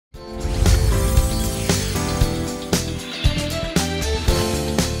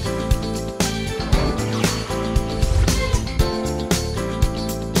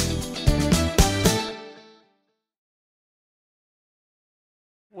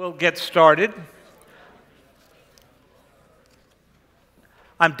We'll get started.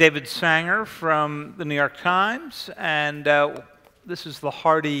 I'm David Sanger from the New York Times, and this is the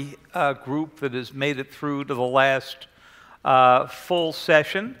hardy group that has made it through to the last full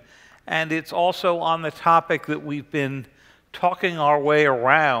session. And it's also on the topic that we've been talking our way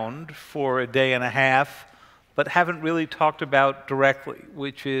around for a day and a half, but haven't really talked about directly,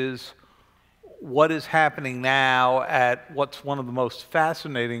 which is what is happening now at what's one of the most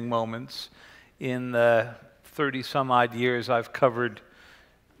fascinating moments in the 30-some-odd years I've covered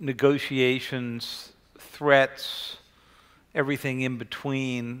negotiations, threats, everything in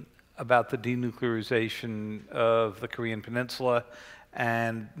between about the denuclearization of the Korean Peninsula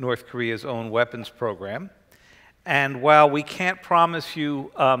and North Korea's own weapons program. And while we can't promise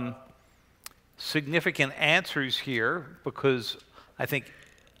you significant answers here, because I think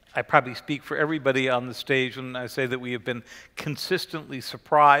I probably speak for everybody on the stage when I say that we have been consistently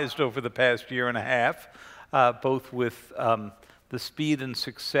surprised over the past year and a half, both with the speed and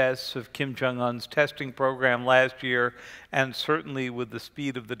success of Kim Jong-un's testing program last year, and certainly with the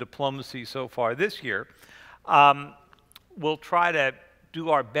speed of the diplomacy so far this year. We'll try to do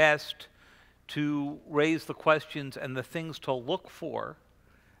our best to raise the questions and the things to look for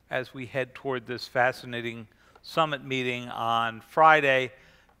as we head toward this fascinating summit meeting on Friday,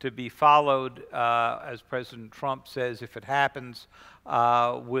 to be followed, as President Trump says, if it happens,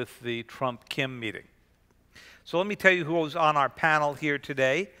 with the Trump-Kim meeting. So let me tell you who is on our panel here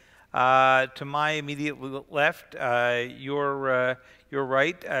today. To my immediate left, your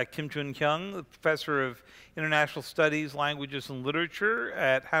right, Kim Joon-hyung, professor of International Studies, Languages, and Literature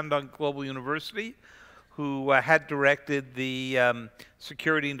at Handong Global University, who had directed the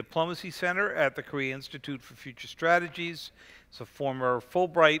Security and Diplomacy Center at the Korea Institute for Future Strategies. He's a former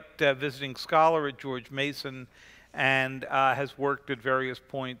Fulbright visiting scholar at George Mason, and has worked at various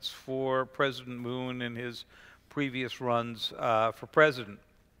points for President Moon in his previous runs for president.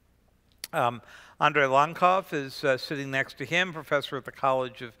 Andrei Lankov is sitting next to him, professor at the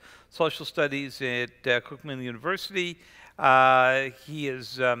College of Social Studies at Kookmin University. He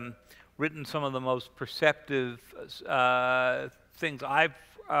has written some of the most perceptive things I've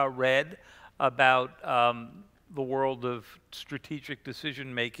read about the world of strategic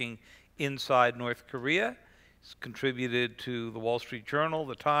decision-making inside North Korea. He's contributed to the Wall Street Journal,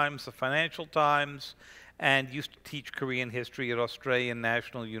 the Times, the Financial Times, and used to teach Korean history at Australian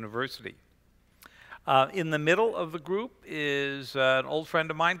National University. In the middle of the group is an old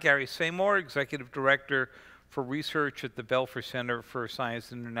friend of mine, Gary Samore, Executive Director for Research at the Belfer Center for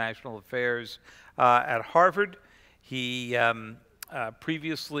Science and International Affairs at Harvard. He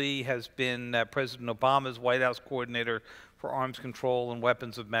previously has been President Obama's White House coordinator for arms control and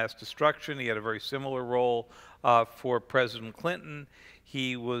weapons of mass destruction. He had a very similar role for President Clinton.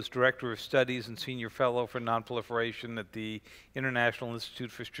 He was Director of Studies and Senior Fellow for Nonproliferation at the International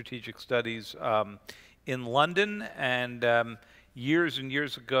Institute for Strategic Studies in London. And years and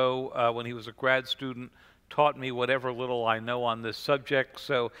years ago, when he was a grad student, taught me whatever little I know on this subject.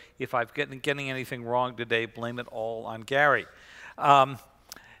 So if I'm getting anything wrong today, blame it all on Gary. Tanaka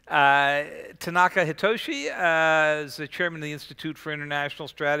Hitoshi is the chairman of the Institute for International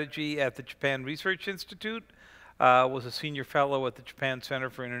Strategy at the Japan Research Institute, was a senior fellow at the Japan Center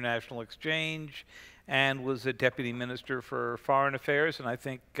for International Exchange, and was a deputy minister for foreign affairs. And I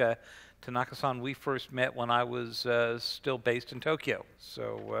think, Tanaka-san, we first met when I was still based in Tokyo.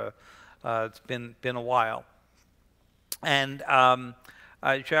 So it's been a while. And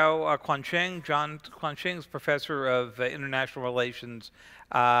Zhao Quansheng, John Quansheng, is professor of international relations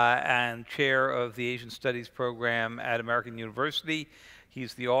and chair of the Asian Studies program at American University.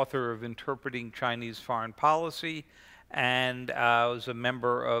 He's the author of Interpreting Chinese Foreign Policy, and was a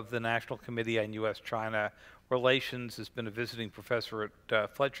member of the National Committee on U.S.-China Relations. Has been a visiting professor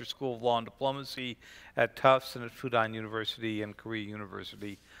at Fletcher School of Law and Diplomacy at Tufts and at Fudan University and Korea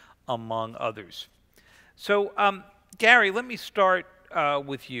University, among others. So, Gary, let me start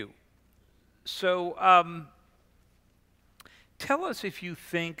with you. So tell us if you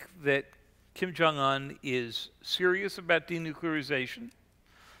think that Kim Jong-un is serious about denuclearization,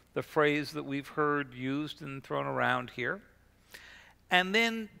 the phrase that we've heard used and thrown around here. And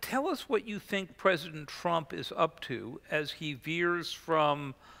then tell us what you think President Trump is up to as he veers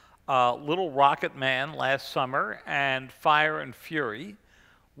from Little Rocket Man last summer and Fire and Fury,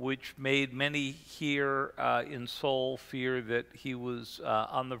 which made many here in Seoul fear that he was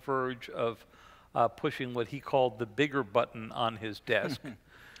on the verge of pushing what he called the bigger button on his desk,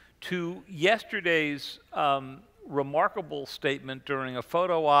 to yesterday's remarkable statement during a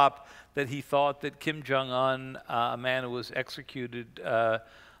photo op that he thought that Kim Jong-un, a man who was executed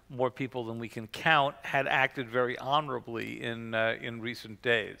more people than we can count had acted very honorably in recent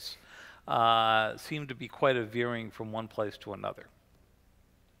days. Seemed to be quite a veering from one place to another.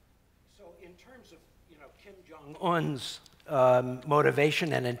 So in terms of Kim Jong-un's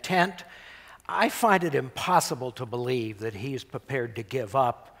motivation and intent, I find it impossible to believe that he's prepared to give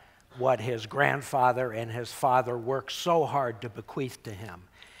up what his grandfather and his father worked so hard to bequeath to him,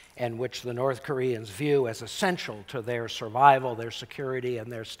 and which the North Koreans view as essential to their survival, their security,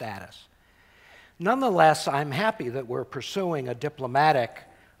 and their status. Nonetheless, I'm happy that we're pursuing a diplomatic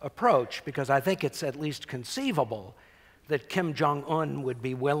approach because I think it's at least conceivable that Kim Jong-un would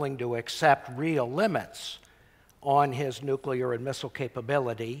be willing to accept real limits on his nuclear and missile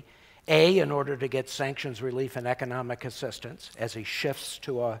capability, A, in order to get sanctions relief and economic assistance as he shifts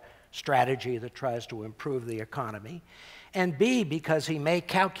to a strategy that tries to improve the economy, and B, because he may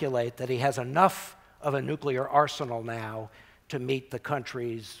calculate that he has enough of a nuclear arsenal now to meet the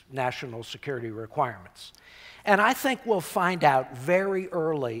country's national security requirements. And I think we'll find out very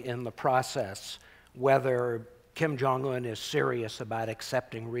early in the process whether Kim Jong-un is serious about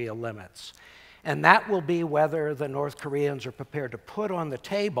accepting real limits. And that will be whether the North Koreans are prepared to put on the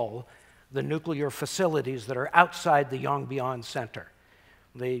table the nuclear facilities that are outside the Yongbyon Center.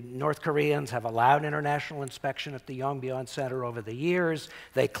 The North Koreans have allowed international inspection at the Yongbyon Center over the years.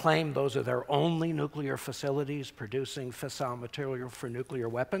 They claim those are their only nuclear facilities producing fissile material for nuclear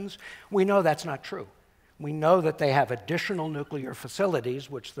weapons. We know that's not true. We know that they have additional nuclear facilities,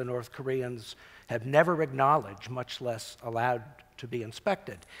 which the North Koreans have never acknowledged, much less allowed to be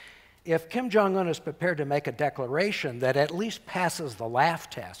inspected. If Kim Jong-un is prepared to make a declaration that at least passes the laugh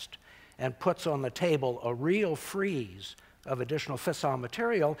test and puts on the table a real freeze of additional fissile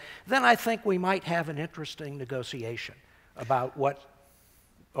material, then I think we might have an interesting negotiation about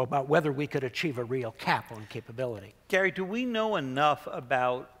whether we could achieve a real cap on capability. Gary, do we know enough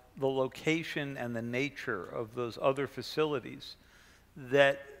about the location and the nature of those other facilities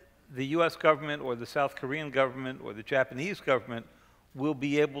that the US government or the South Korean government or the Japanese government will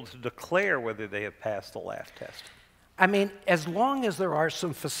be able to declare whether they have passed the laugh test? I mean, as long as there are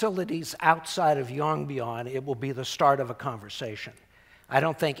some facilities outside of Yongbyon, it will be the start of a conversation. I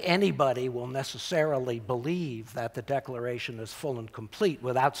don't think anybody will necessarily believe that the declaration is full and complete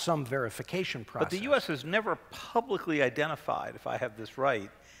without some verification process. But the US has never publicly identified, if I have this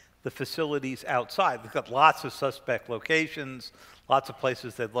right, the facilities outside. They've got lots of suspect locations, lots of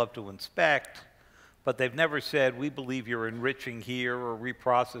places they'd love to inspect, but they've never said, we believe you're enriching here or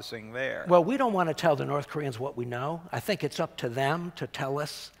reprocessing there. Well, we don't want to tell the North Koreans what we know. I think it's up to them to tell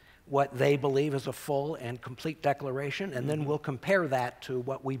us what they believe is a full and complete declaration, and then we'll compare that to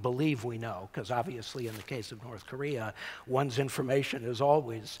what we believe we know, because obviously in the case of North Korea, one's information is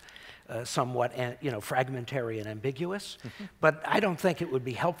always somewhat fragmentary and ambiguous. But I don't think it would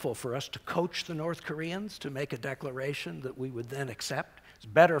be helpful for us to coach the North Koreans to make a declaration that we would then accept. It's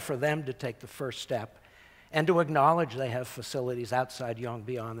better for them to take the first step and to acknowledge they have facilities outside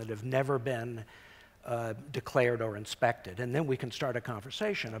Yongbyon that have never been declared or inspected. And then we can start a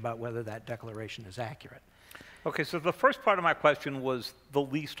conversation about whether that declaration is accurate. Okay, so the first part of my question was the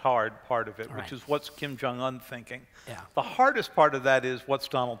least hard part of it, Right. which is what's Kim Jong-un thinking? Yeah. The hardest part of that is what's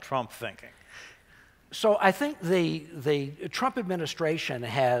Donald Trump thinking? So I think the Trump administration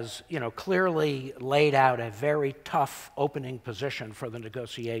has, clearly laid out a very tough opening position for the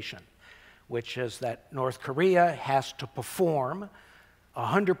negotiation, which is that North Korea has to perform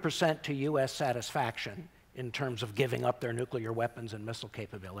 100% to US satisfaction in terms of giving up their nuclear weapons and missile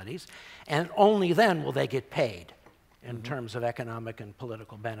capabilities, and only then will they get paid in terms of economic and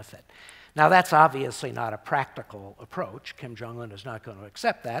political benefit. Now, that's obviously not a practical approach. Kim Jong-un is not going to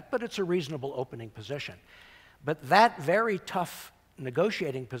accept that, but it's a reasonable opening position. But that very tough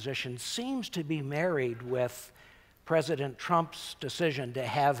negotiating position seems to be married with President Trump's decision to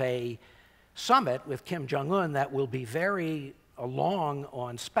have a summit with Kim Jong-un that will be very long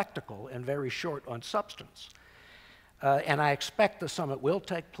on spectacle and very short on substance. And I expect the summit will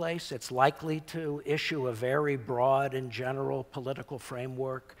take place. It's likely to issue a very broad and general political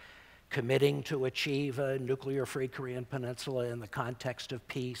framework committing to achieve a nuclear-free Korean peninsula in the context of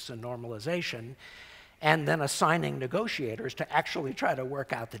peace and normalization, and then assigning negotiators to actually try to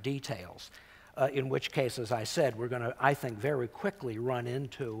work out the details, in which case, as I said, we're going to, I think, very quickly run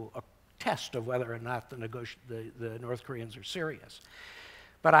into a test of whether or not the North Koreans are serious.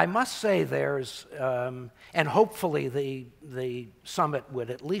 But I must say there's, and hopefully the summit would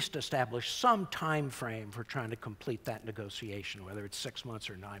at least establish some time frame for trying to complete that negotiation, whether it's 6 months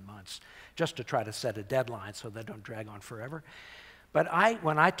or 9 months, just to try to set a deadline so they don't drag on forever. But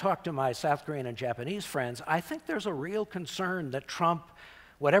when I talk to my South Korean and Japanese friends, I think there's a real concern that Trump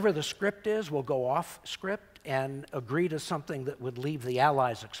Whatever the script is, we'll go off script and agree to something that would leave the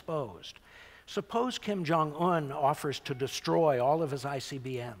Allies exposed. Suppose Kim Jong-un offers to destroy all of his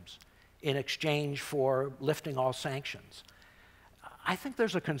ICBMs in exchange for lifting all sanctions. I think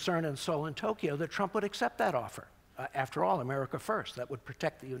there's a concern in Seoul and Tokyo that Trump would accept that offer. After all, America first. That would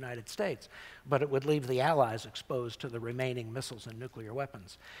protect the United States, but it would leave the Allies exposed to the remaining missiles and nuclear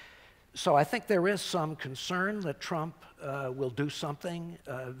weapons. So I think there is some concern that Trump will do something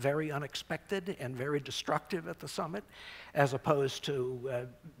very unexpected and very destructive at the summit, as opposed to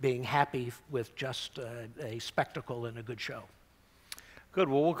being happy with just a spectacle and a good show. Good.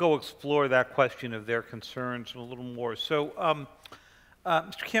 Well, we'll go explore that question of their concerns a little more. So,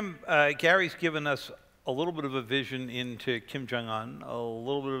 Mr. Kim, Gary's given us a little bit of a vision into Kim Jong-un, a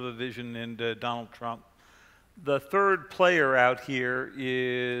little bit of a vision into Donald Trump. The third player out here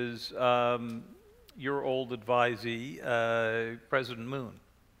is your old advisee, President Moon.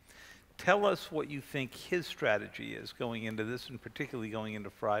 Tell us what you think his strategy is going into this, and particularly going into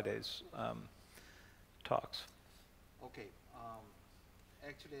Friday's talks. Okay.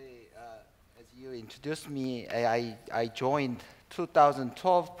 Actually, as you introduced me, I joined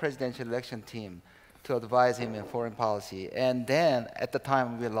 2012 presidential election team to advise him in foreign policy. And then, at the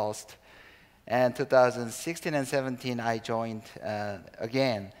time, we lost. And 2016 and 17, I joined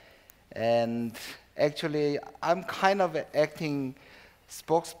again. And actually, I'm kind of acting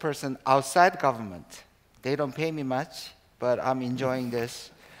spokesperson outside government. They don't pay me much, but I'm enjoying this.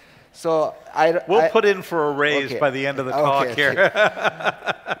 So we'll put in for a raise okay. by the end of the talk here.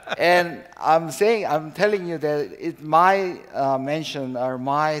 And I'm telling you that my mention or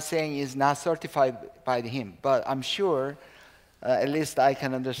my saying is not certified by him, but I'm sure at least I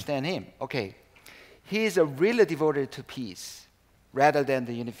can understand him. Okay, he is really devoted to peace rather than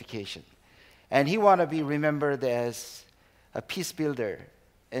the unification, and he want to be remembered as a peace builder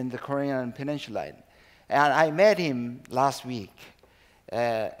in the Korean Peninsula. And I met him last week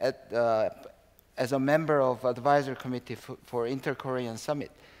as a member of advisory committee for Inter-Korean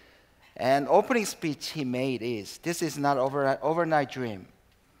Summit. And opening speech he made is, this is not overnight dream.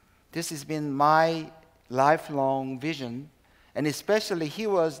 This has been my lifelong vision, and especially he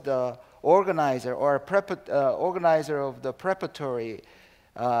was the organizer or organizer of the preparatory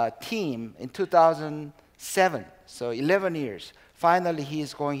team in 2007, so 11 years. Finally, he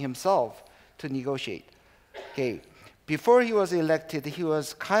is going himself to negotiate. Okay. Before he was elected, he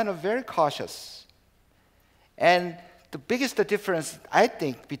was kind of very cautious. And the biggest difference, I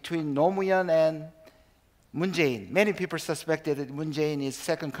think, between Roh Moo-hyun and Moon Jae-in, many people suspected that Moon Jae-in is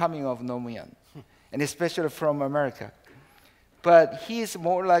second coming of Roh Moo-hyun, and especially from America. But he is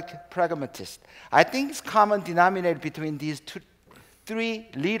more like pragmatist. I think it's common denominator between these three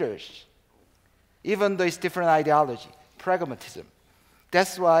leaders, even though it's different ideology, pragmatism.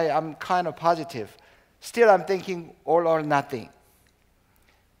 That's why I'm kind of positive. Still, I'm thinking all or nothing.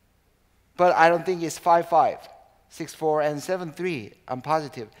 But I don't think it's 5-5, 6-4, and 7-3. I'm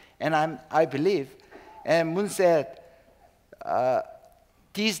positive, and I believe. And Moon said,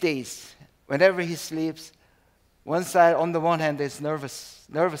 these days, whenever he sleeps, one side, on the one hand, is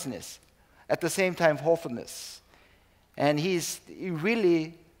nervousness. At the same time, hopefulness. And he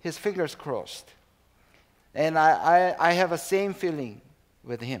really, his fingers crossed. And I have the same feeling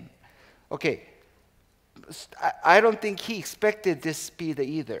with him. Okay. I don't think he expected this speed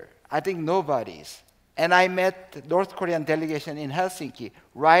either. I think nobody's. And I met the North Korean delegation in Helsinki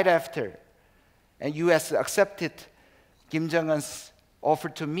right after, and U.S. accepted Kim Jong-un's offer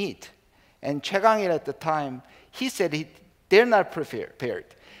to meet. And Choi Kang-il at the time, he said they're not prepared.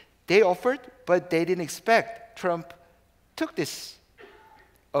 They offered, but they didn't expect Trump took this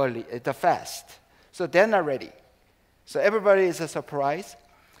early, fast. So they're not ready. So everybody is a surprise.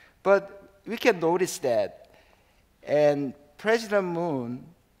 But we can notice that. And President Moon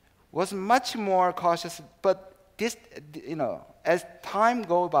was much more cautious, but this, as time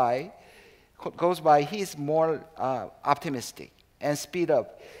goes by, he's more optimistic and speed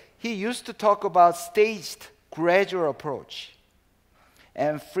up. He used to talk about staged, gradual approach,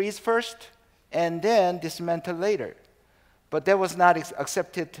 and freeze first, and then dismantle later. But that was not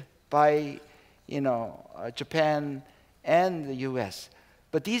accepted by, Japan and the U.S.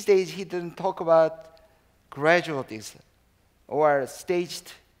 But these days, he didn't talk about gradual things or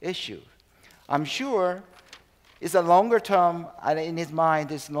staged issue. I'm sure it's a longer term, and in his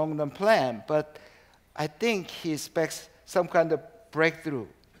mind, it's a long-term plan, but I think he expects some kind of breakthrough.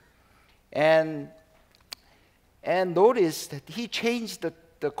 And notice that he changed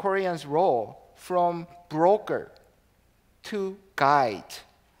the Koreans' role from broker to guide.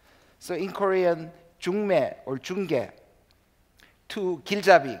 So in Korean, 중매 or 중개, to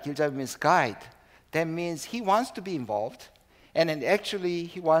길잡이. 길잡이 means guide. That means he wants to be involved. And then actually,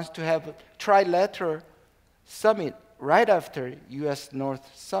 he wants to have a trilateral summit right after U.S. North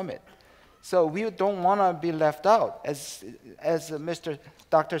Summit. So we don't want to be left out, as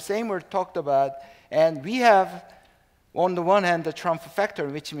Dr. Samore talked about. And we have, on the one hand, the Trump factor,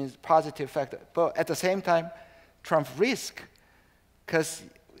 which means positive factor, but at the same time, Trump risk. Because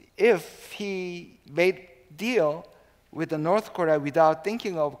if he made deal with the North Korea without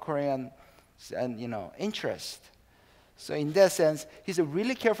thinking of Korean interest. So in that sense, he's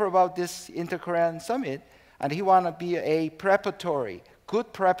really careful about this inter-Korean summit, and he want to be a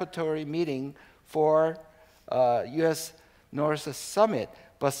good preparatory meeting for U.S. North Summit.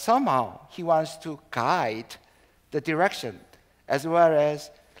 But somehow he wants to guide the direction as well as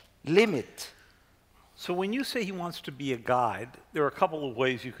limit. So when you say he wants to be a guide, there are a couple of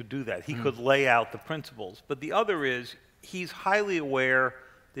ways you could do that. He could lay out the principles, but the other is he's highly aware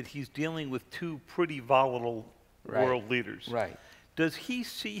that he's dealing with two pretty volatile world leaders. Right. Does he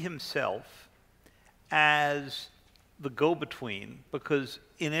see himself as the go-between? Because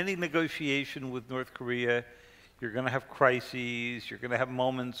in any negotiation with North Korea, you're going to have crises, you're going to have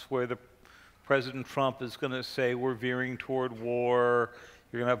moments where President Trump is going to say we're veering toward war.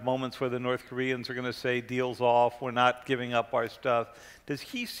 You're going to have moments where the North Koreans are going to say deal's off, we're not giving up our stuff. Does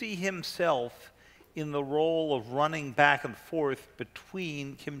he see himself in the role of running back and forth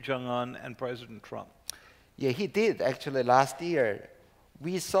between Kim Jong-un and President Trump? Yeah, he did actually last year.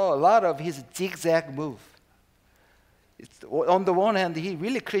 We saw a lot of his zigzag move. On the one hand, he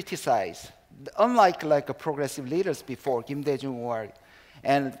really criticized, unlike a progressive leaders before, Kim Dae-jung,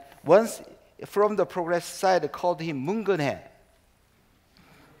 and once from the progressive side called him Mungunhae.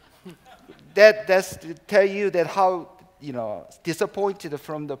 That's to tell you that how disappointed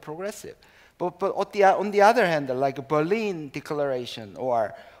from the progressive. But on the other hand, like Berlin Declaration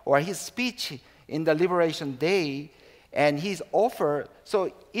or his speech in the Liberation Day, and his offer.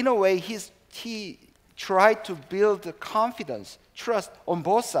 So in a way, he tried to build confidence, trust on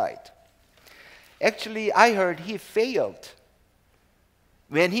both sides. Actually, I heard he failed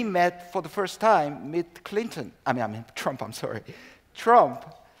when he met for the first time with Trump. I'm sorry, Trump.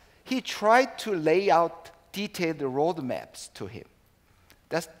 He tried to lay out detailed roadmaps to him.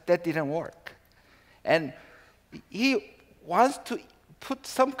 That didn't work. And he wants to put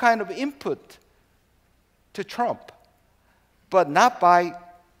some kind of input to Trump, but not by,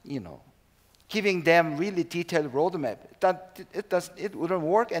 giving them really detailed roadmap. It wouldn't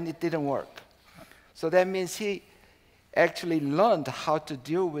work, and it didn't work. So that means he actually learned how to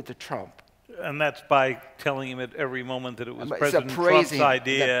deal with the Trump. And that's by telling him at every moment that it was President Trump's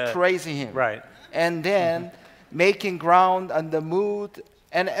idea. Praising him. Right. And then making ground on the mood.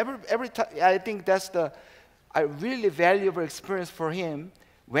 And every time, I think that's a really valuable experience for him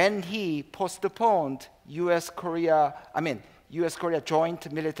when he postponed U.S.-Korea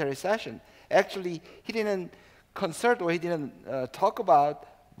joint military session. Actually, he didn't consult or he didn't talk about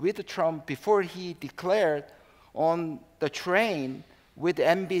with Trump before he declared on the train with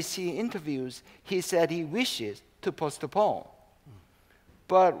NBC interviews. He said he wishes to postpone.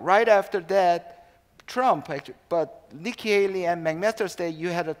 But right after that, Trump, but Nikki Haley and McMaster said you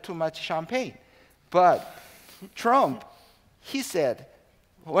had too much champagne. But Trump, he said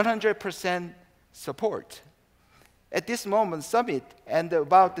 100% support. At this moment, summit and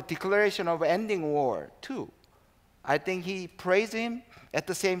about the declaration of ending war too. I think he praised him, at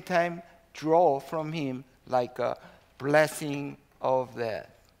the same time draw from him like a blessing of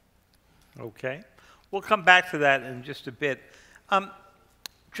that. Okay. We'll come back to that in just a bit.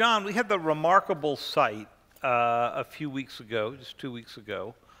 John, we had the remarkable sight a few weeks ago, just 2 weeks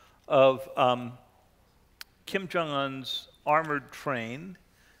ago, of Kim Jong-un's armored train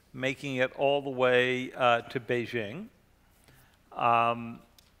making it all the way to Beijing.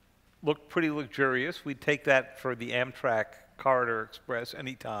 Looked pretty luxurious. We'd take that for the Amtrak Corridor Express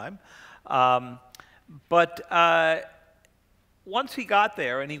anytime. But once he got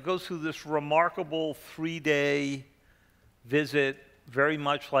there, and he goes through this remarkable 3-day visit, very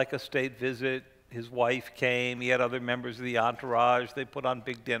much like a state visit. His wife came, he had other members of the entourage, they put on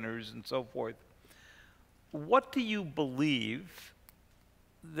big dinners and so forth. What do you believe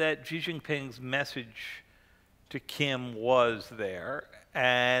that Xi Jinping's message to Kim was there,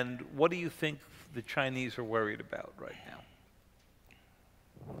 and what do you think the Chinese are worried about right now?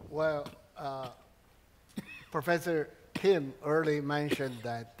 Well, Professor Kim early mentioned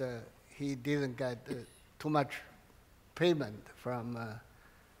that he didn't get too much payment from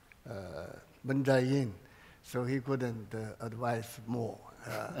Moon Jae-in, so he couldn't advise more.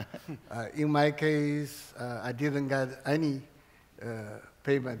 In my case, I didn't get any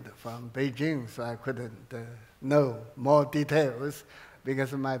payment from Beijing, so I couldn't know more details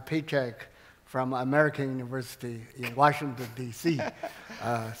because of my paycheck from American University in Washington, D.C.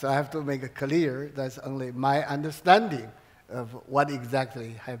 So I have to make it clear that's only my understanding of what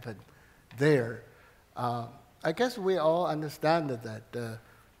exactly happened there. I guess we all understand that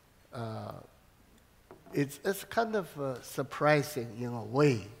it's kind of surprising in a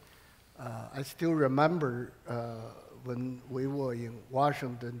way. I still remember when we were in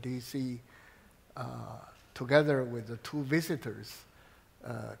Washington, D.C., together with the two visitors,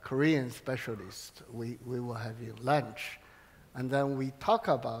 Korean specialists, we were having lunch. And then we talk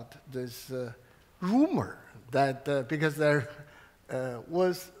about this rumor that, because there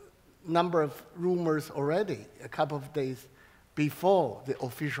was number of rumors already a couple of days before the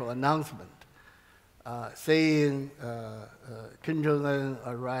official announcement, saying Kim Jong-un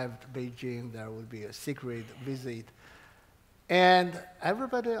arrived Beijing, there would be a secret visit. And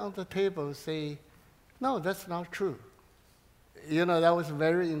everybody on the table say, no, that's not true. You know, that was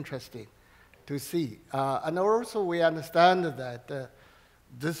very interesting to see. And also we understand that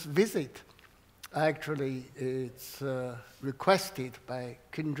this visit actually is requested by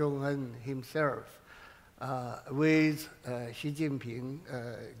Kim Jong-un himself, with Xi Jinping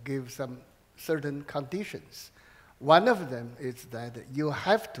give some certain conditions. One of them is that you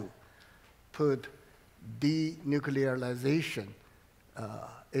have to put denuclearization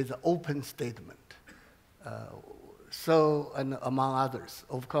is an open statement. So, and among others,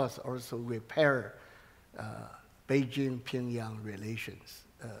 of course, also repair Beijing-Pyongyang relations,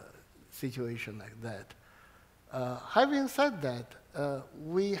 situation like that. Having said that,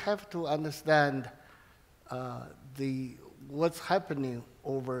 we have to understand what's happening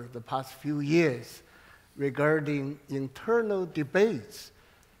over the past few years regarding internal debates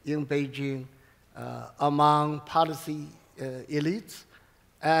in Beijing among policy elites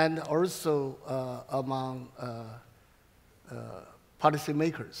and also among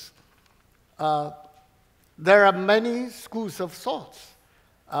policymakers. There are many schools of thoughts,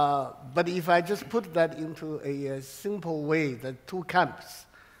 but if I just put that into a simple way, the two camps,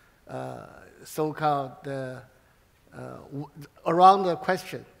 so-called around the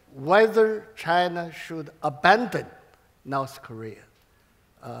question whether China should abandon North Korea.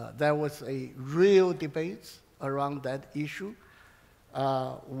 There was a real debate around that issue.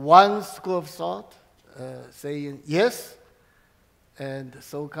 One school of thought saying yes, and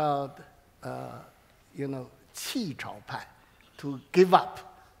so-called, 弃朝派, to give up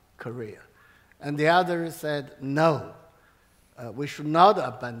Korea. And the other said, no, we should not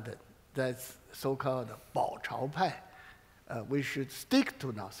abandon. That's so-called 保朝派. We should stick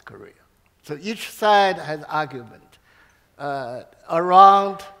to North Korea. So each side has argument.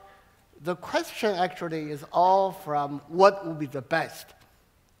 Around the question actually is all from what would be the best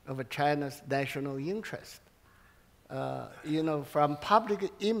of China's national interest. From public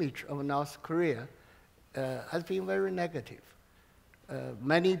image of North Korea has been very negative.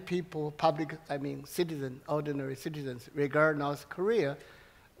 Many people, citizens, ordinary citizens, regard North Korea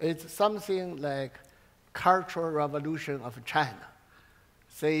as something like cultural revolution of China,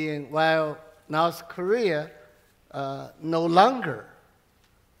 saying, well, North Korea no longer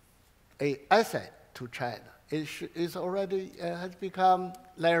an asset to China. It is already has become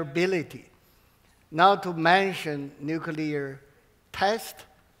liability. Not to mention nuclear test,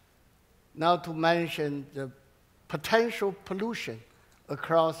 not to mention the potential pollution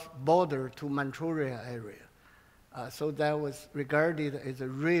across border to Manchuria area. So that was regarded as a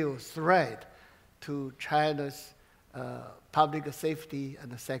real threat to China's public safety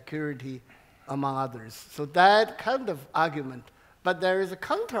and security, among others. So that kind of argument, but there is a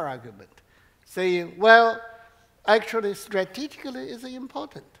counter-argument saying, well, actually strategically is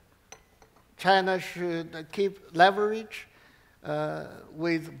important. China should keep leverage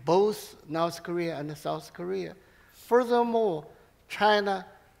with both North Korea and South Korea. Furthermore, China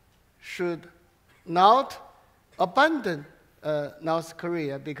should not abandon North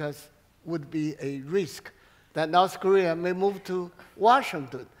Korea because would be a risk that North Korea may move to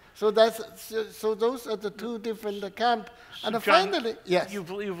Washington. So those are the two different camps. So and John, finally, yes.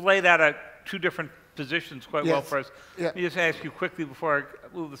 You've laid out two different positions quite well Yes. for us. Yeah. Let me just ask you quickly before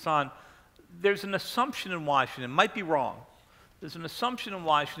I move this on. There's an assumption in Washington, might be wrong. There's an assumption in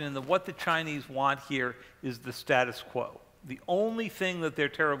Washington that what the Chinese want here is the status quo. The only thing that they're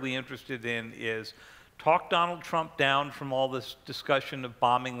terribly interested in is talk Donald Trump down from all this discussion of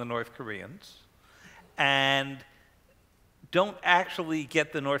bombing the North Koreans, and don't actually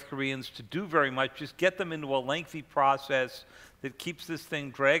get the North Koreans to do very much, just get them into a lengthy process that keeps this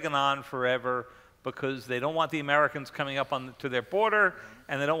thing dragging on forever because they don't want the Americans coming up to their border,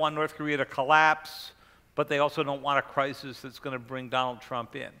 and they don't want North Korea to collapse, but they also don't want a crisis that's going to bring Donald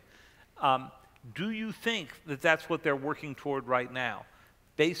Trump in. Do you think that that's what they're working toward right now?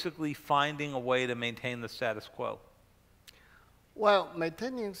 Basically finding a way to maintain the status quo? Well,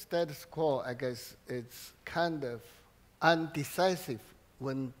 maintaining status quo, I guess, it's kind of undecisive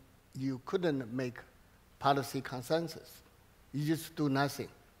when you couldn't make policy consensus. You just do nothing.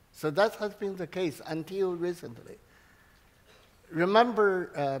 So that has been the case until recently.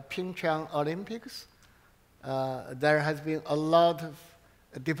 Remember Pyeongchang Olympics? There has been a lot of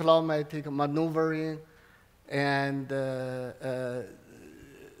diplomatic maneuvering and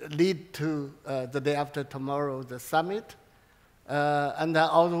lead to the day after tomorrow, the summit. And then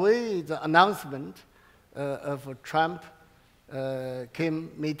all the way, the announcement of a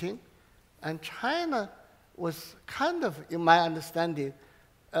Trump-Kim meeting. And China was kind of, in my understanding,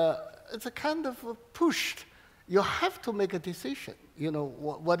 it's a kind of pushed. You have to make a decision. You know,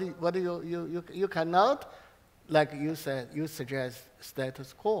 you cannot, like you said, you suggest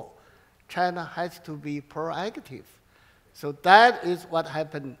status quo. China has to be proactive. So that is what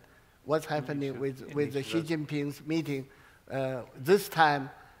happened, what's happening with the Xi Jinping's meeting. This time,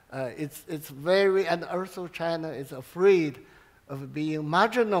 it's very, and also China is afraid of being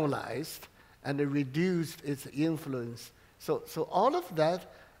marginalized and reduced its influence. So all of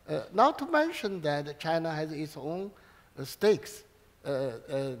that, not to mention that China has its own stakes,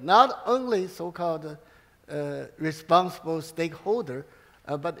 not only so-called responsible stakeholder,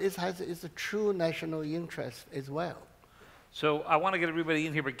 but it has its true national interest as well. So I want to get everybody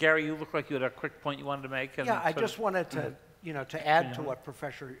in here, but Gary, you look like you had a quick point you wanted to make. And yeah, I just wanted to, to add to what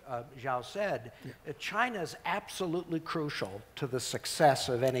Professor Zhao said. China is absolutely crucial to the success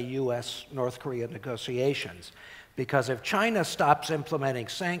of any U.S.-North Korea negotiations, because if China stops implementing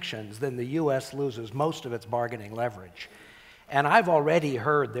sanctions, then the U.S. loses most of its bargaining leverage. And I've already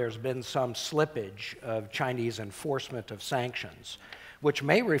heard there's been some slippage of Chinese enforcement of sanctions, which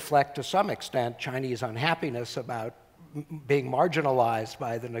may reflect to some extent Chinese unhappiness about being marginalized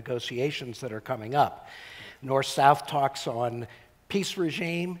by the negotiations that are coming up. North-South talks on peace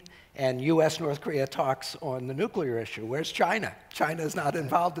regime, and U.S.-North Korea talks on the nuclear issue. Where's China? China is not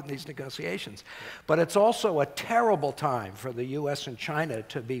involved in these negotiations. But it's also a terrible time for the U.S. and China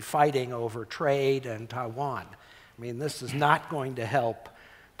to be fighting over trade and Taiwan. I mean, this is not going to help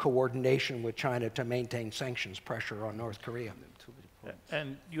coordination with China to maintain sanctions pressure on North Korea.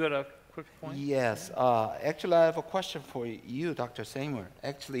 And you had a quick point? Yes. Actually, I have a question for you, Dr. Samore.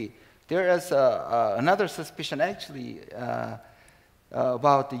 Actually, there is another suspicion, actually,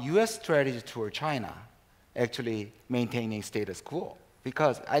 about the U.S. strategy toward China, actually maintaining status quo.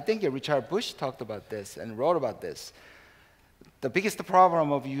 Because I think Richard Bush talked about this and wrote about this. The biggest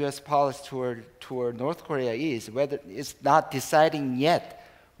problem of U.S. policy toward North Korea is whether it's not deciding yet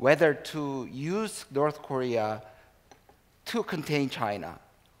whether to use North Korea to contain China,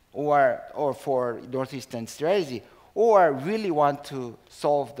 or for Northeastern strategy, or really want to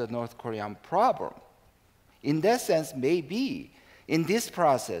solve the North Korean problem. In that sense, maybe in this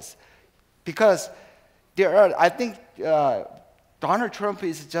process, because there are, I think Donald Trump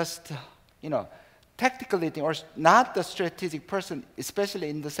is just, tactically or not the strategic person, especially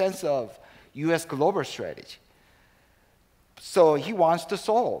in the sense of U.S. global strategy. So he wants to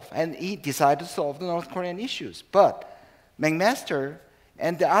solve, and he decided to solve the North Korean issues. But McMaster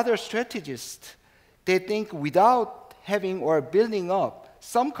and the other strategists, they think without having or building up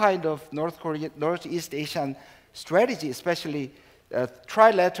some kind of Northeast Asian strategy, especially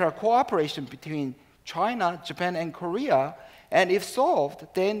trilateral cooperation between China, Japan, and Korea, and if solved,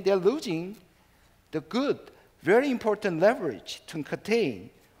 then they're losing the good, very important leverage to contain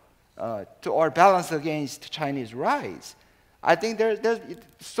or balance against Chinese rise. I think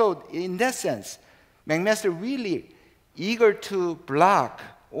so in that sense, McMaster really eager to block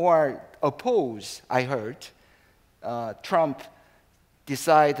or oppose, I heard, Trump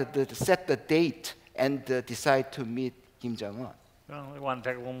decided to set the date and decide to meet Kim Jong-un. Well, we want to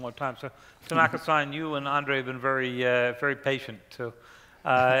take it one more time. So, Tanaka-san, you and Andrei have been very patient. So,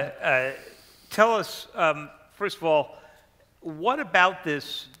 tell us, first of all, what about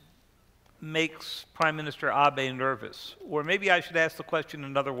this makes Prime Minister Abe nervous? Or maybe I should ask the question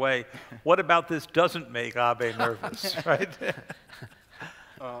another way. What about this doesn't make Abe nervous, right?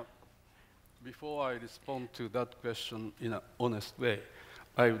 Before I respond to that question in an honest way,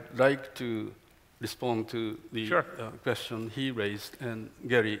 I would like to respond to the question he raised, and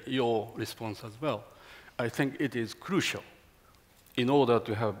Gary, your response as well. I think it is crucial in order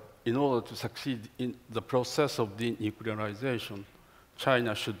to succeed in the process of denuclearization,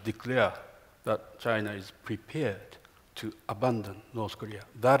 China should declare that China is prepared to abandon North Korea.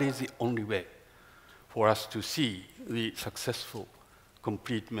 That is the only way for us to see the successful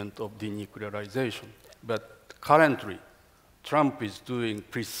completion of denuclearization. But currently, Trump is doing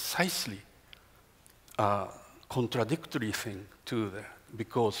precisely a contradictory thing to that,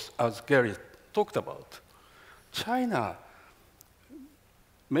 because as Gary talked about, China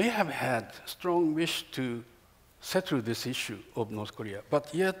may have had strong wish to settle this issue of North Korea,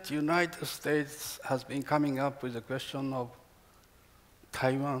 but yet the United States has been coming up with the question of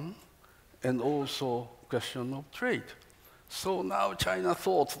Taiwan and also question of trade. So now China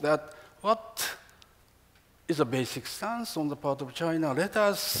thought that what is a basic stance on the part of China? Let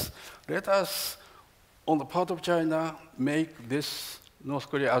us on the part of China make this North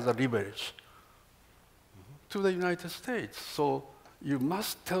Korea as a leverage to the United States. So you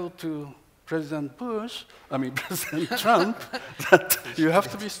must tell to President Trump, that you have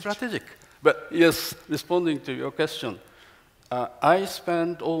to be strategic. But yes, responding to your question, I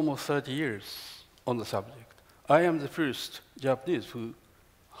spent almost 30 years on the subject. I am the first Japanese who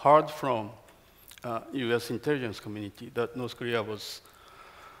heard from US intelligence community that North Korea was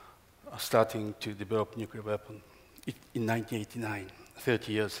starting to develop nuclear weapon in 1989,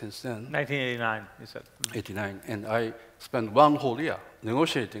 30 years since then. 1989, you said. 89, and I spent one whole year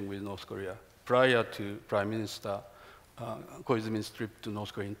negotiating with North Korea prior to Prime Minister Koizumi's trip to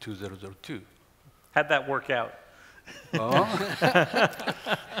North Korea in 2002. How'd that work out?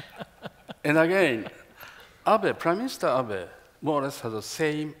 And again, Prime Minister Abe, more or less has the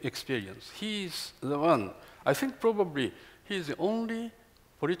same experience. He's the one, I think probably he's the only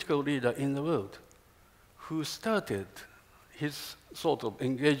political leader in the world who started his sort of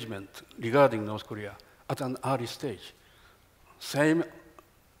engagement regarding North Korea at an early stage, same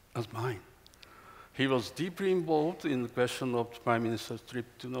as mine. He was deeply involved in the question of the Prime Minister's trip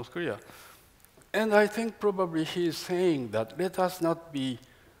to North Korea. And I think probably he is saying that let us not be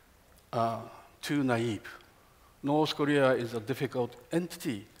too naive. North Korea is a difficult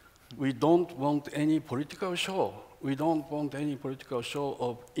entity. We don't want any political show. We don't want any political show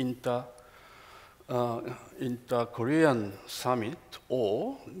of inter-Korean summit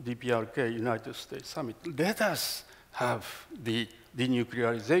or DPRK, United States summit. Let us have the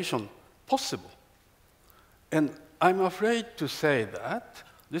denuclearization possible. And I'm afraid to say that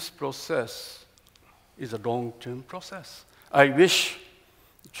this process is a long-term process. I wish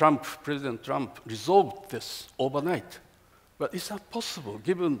President Trump resolved this overnight, but it's not possible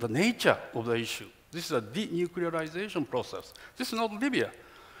given the nature of the issue. This is a denuclearization process. This is not Libya.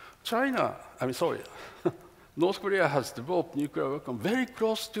 North Korea has developed nuclear weapon very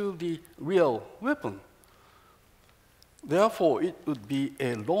close to the real weapon. Therefore, it would be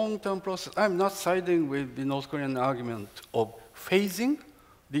a long-term process. I'm not siding with the North Korean argument of phasing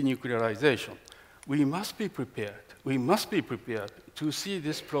denuclearization. We must be prepared. We must be prepared to see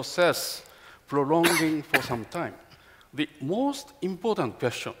this process prolonging for some time. The most important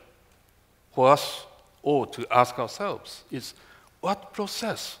question for us all to ask ourselves is, what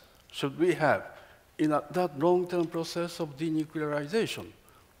process should we have in that long-term process of denuclearization?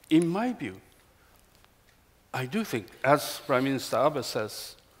 In my view, I do think, as Prime Minister Abe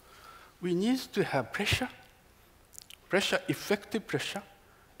says, we need to have pressure, effective pressure,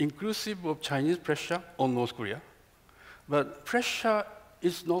 inclusive of Chinese pressure on North Korea. But pressure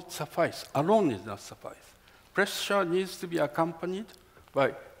is not suffice, alone is not suffice. Pressure needs to be accompanied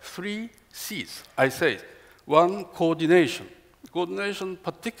by 3 C's. I say, 1, coordination. Coordination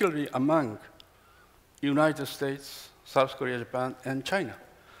particularly among United States, South Korea, Japan, and China.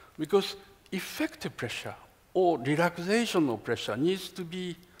 Because effective pressure or relaxation of pressure needs to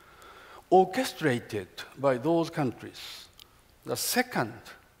be orchestrated by those countries. The second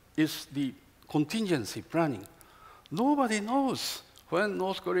is the contingency planning. Nobody knows when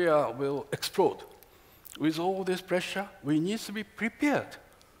North Korea will explode. With all this pressure, we need to be prepared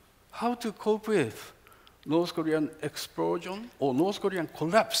how to cope with North Korean explosion or North Korean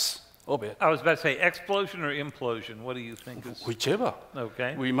collapse of it. I was about to say explosion or implosion. What do you think is? Whichever.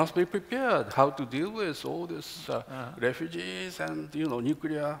 Okay. We must be prepared how to deal with all these refugees and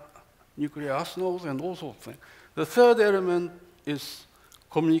nuclear arsenals and all sorts of things. The third element is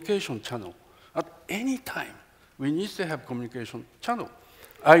communication channel. At any time, we need to have communication channel.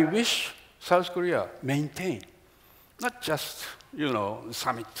 I wish South Korea maintain not just the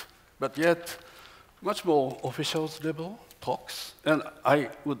summit, but yet much more officials level talks. And I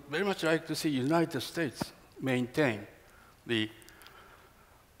would very much like to see United States maintain the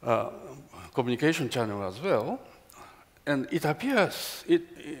communication channel as well. And it appears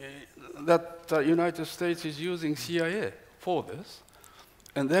that the United States is using CIA for this.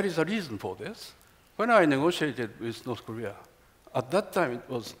 And there is a reason for this. When I negotiated with North Korea, at that time it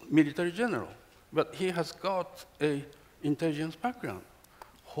was military general, but he has got an intelligence background.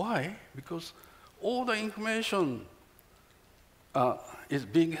 Why? Because all the information is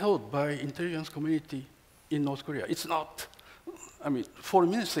being held by intelligence community in North Korea. It's not, I mean,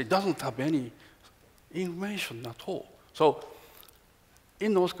 foreign ministry doesn't have any information at all. So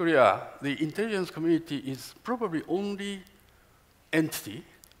in North Korea, the intelligence community is probably only entity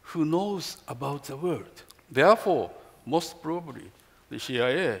who knows about the world. Therefore, most probably, the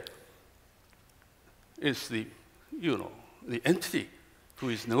CIA is the, the entity who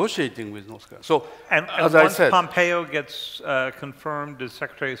is negotiating with North Korea. So, and as once I said, Pompeo gets confirmed as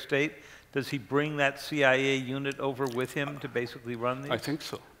Secretary of State, does he bring that CIA unit over with him to basically run these? I think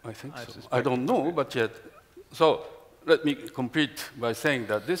so. I don't know, but yet. So let me complete by saying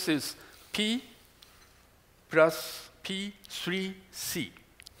that this is P plus P3C.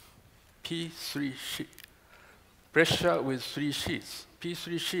 P3C. Pressure with 3 Cs.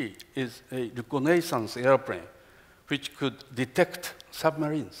 P3C is a reconnaissance airplane which could detect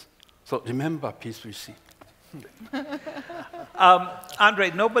submarines. So remember P3C.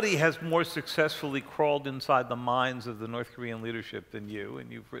 Andrei, nobody has more successfully crawled inside the minds of the North Korean leadership than you, and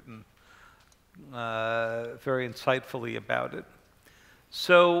you've written very insightfully about it.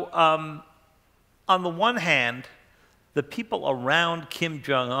 So on the one hand, the people around Kim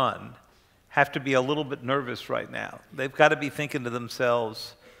Jong-un have to be a little bit nervous right now. They've got to be thinking to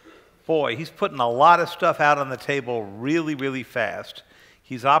themselves, boy, he's putting a lot of stuff out on the table really, really fast.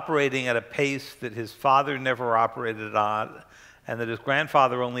 He's operating at a pace that his father never operated on, and that his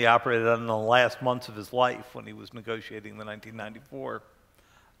grandfather only operated on in the last months of his life when he was negotiating the 1994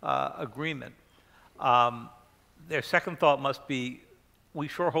 agreement. Their second thought must be, we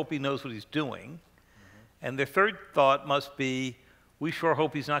sure hope he knows what he's doing. And their third thought must be, we sure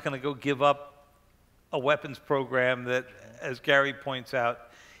hope he's not going to go give up a weapons program that, as Gary points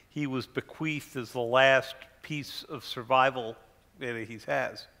out, he was bequeathed as the last piece of survival that he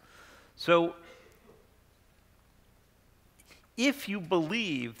has. So if you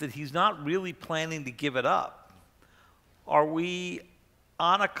believe that he's not really planning to give it up, are we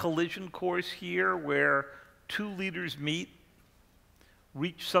on a collision course here where two leaders meet,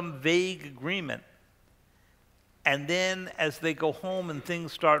 reach some vague agreement, and then as they go home and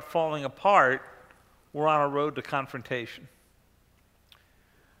things start falling apart, we're on a road to confrontation?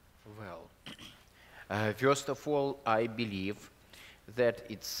 Well, first of all, I believe that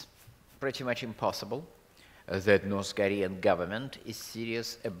it's pretty much impossible that North Korean government is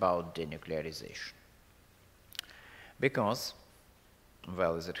serious about denuclearization. Because,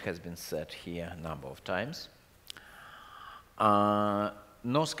 well, as it has been said here a number of times,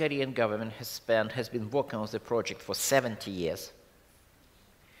 North Korean government has been working on the project for 70 years.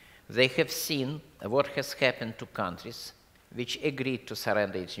 They have seen what has happened to countries which agreed to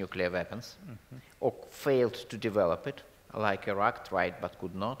surrender its nuclear weapons or failed to develop it, like Iraq tried but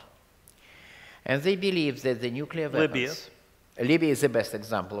could not. And they believe that the nuclear weapons... Libya is the best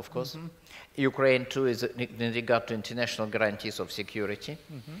example, of course. Ukraine, too, is in regard to international guarantees of security.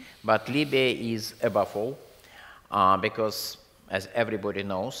 But Libya is above all, because, as everybody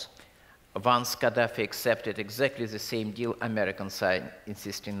knows, once Gaddafi accepted exactly the same deal American side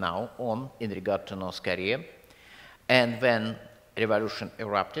insisting now on in regard to North Korea, and when revolution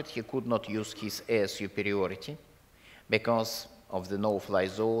erupted, he could not use his air superiority because of the no-fly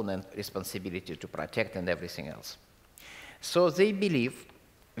zone and responsibility to protect and everything else. So they believe,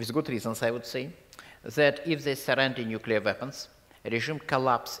 with good reasons I would say, that if they surrender nuclear weapons, regime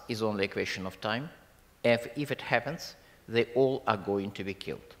collapse is only a question of time. If it happens, they all are going to be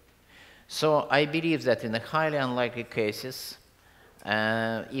killed. So I believe that in the highly unlikely cases,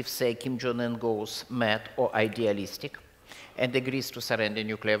 if, say, Kim Jong-un goes mad or idealistic and agrees to surrender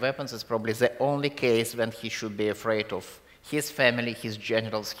nuclear weapons, it's probably the only case when he should be afraid of his family, his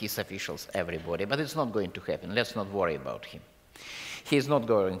generals, his officials, everybody. But it's not going to happen. Let's not worry about him. He is not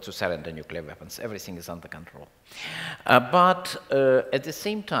going to surrender nuclear weapons. Everything is under control. But at the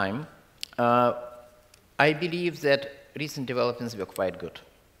same time, I believe that recent developments were quite good.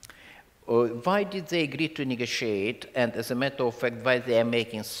 Why did they agree to negotiate? And as a matter of fact, why they are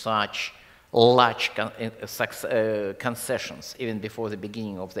making such large concessions even before the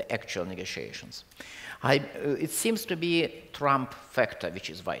beginning of the actual negotiations? It seems to be a Trump factor which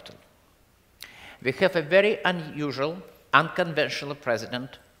is vital. We have a very unusual, unconventional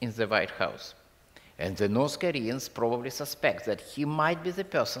president in the White House. And the North Koreans probably suspect that he might be the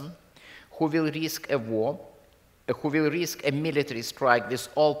person who will risk a war, who will risk a military strike with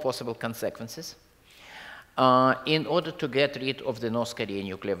all possible consequences, in order to get rid of the North Korean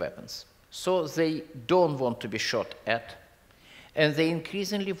nuclear weapons. So they don't want to be shot at, and they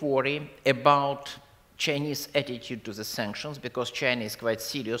increasingly worry about Chinese attitude to the sanctions, because China is quite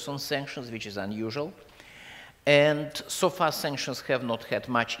serious on sanctions, which is unusual. And so far, sanctions have not had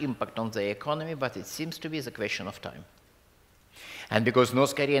much impact on the economy, but it seems to be the question of time. And because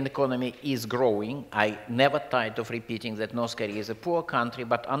North Korean economy is growing, I never tired of repeating that North Korea is a poor country,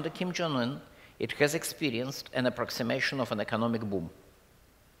 but under Kim Jong-un, it has experienced an approximation of an economic boom.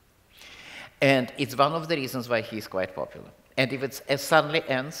 And it's one of the reasons why he is quite popular. And if it suddenly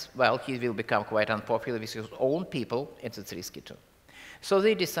ends, well, he will become quite unpopular with his own people, and it's risky too. So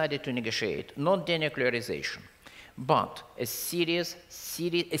they decided to negotiate not denuclearization, but a series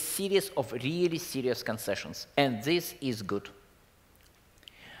of really serious concessions. And this is good,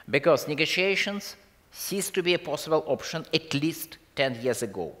 because negotiations ceased to be a possible option at least 10 years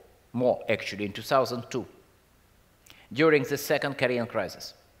ago, more actually, in 2002, during the Second Korean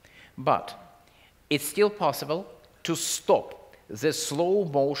crisis. But it's still possible to stop the slow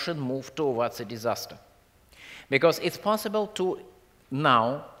motion move towards a disaster, because it's possible to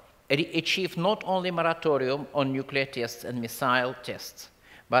now achieve not only moratorium on nuclear tests and missile tests,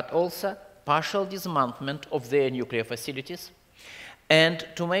 but also partial dismantlement of their nuclear facilities, and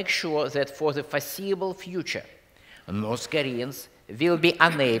to make sure that for the foreseeable future, North Koreans will be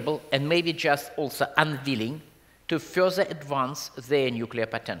unable and maybe just also unwilling to further advance their nuclear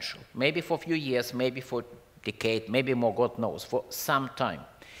potential, maybe for a few years, maybe for a decade, maybe more, God knows, for some time.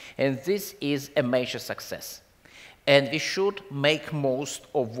 And this is a major success. And we should make most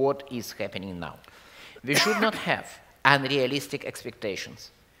of what is happening now. We should not have unrealistic expectations.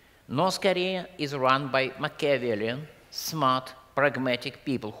 North Korea is run by Machiavellian, smart, pragmatic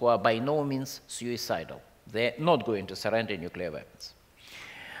people who are by no means suicidal. They're not going to surrender nuclear weapons.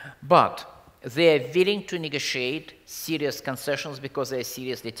 But they are willing to negotiate serious concessions because they are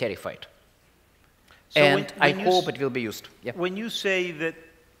seriously terrified. So and I hope it will be used. Yeah. When you say that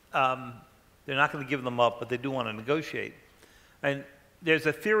they're not going to give them up, but they do want to negotiate, and there's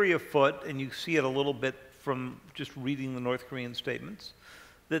a theory afoot, and you see it a little bit from just reading the North Korean statements,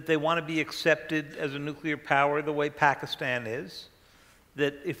 that they want to be accepted as a nuclear power the way Pakistan is,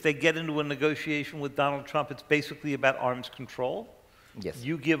 that if they get into a negotiation with Donald Trump, it's basically about arms control. Yes.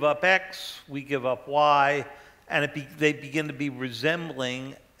 You give up X, we give up Y, and they begin to be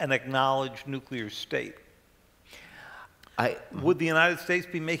resembling an acknowledged nuclear state. Would the United States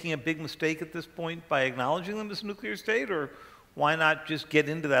be making a big mistake at this point by acknowledging them as a nuclear state, or why not just get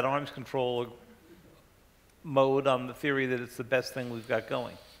into that arms control mode on the theory that it's the best thing we've got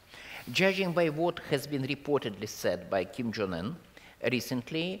going? Judging by what has been reportedly said by Kim Jong-un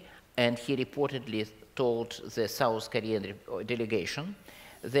recently, and he reportedly told the South Korean delegation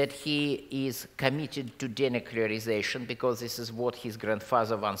that he is committed to denuclearization because this is what his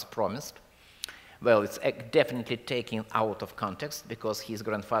grandfather once promised. Well, it's definitely taken out of context because his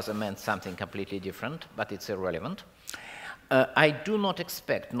grandfather meant something completely different, but it's irrelevant. I do not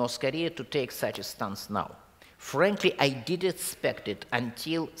expect North Korea to take such a stance now. Frankly, I did expect it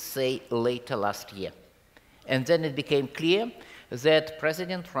until, say, later last year. And then it became clear that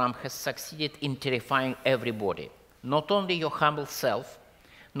President Trump has succeeded in terrifying everybody, not only your humble self,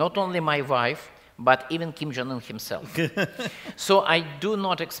 not only my wife, but even Kim Jong-un himself. So I do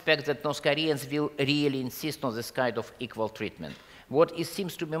not expect that North Koreans will really insist on this kind of equal treatment. What it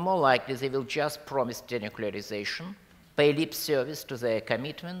seems to be more likely, they will just promise denuclearization, pay lip service to their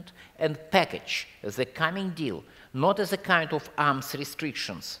commitment, and package the coming deal not as a kind of arms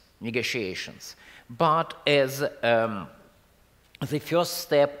restrictions negotiations, but as the first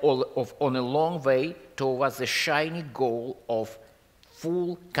step on a long way towards the shiny goal of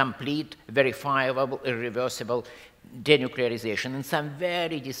full, complete, verifiable, irreversible denuclearization in some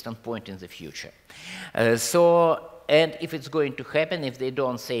very distant point in the future. And if it's going to happen, if they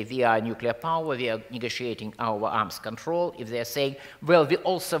don't say we are a nuclear power, we are negotiating our arms control, if they're saying, well, we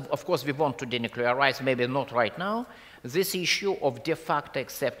also, of course, we want to denuclearize, maybe not right now, this issue of de facto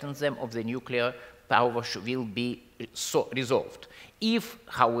acceptance them of the nuclear power will be resolved. If,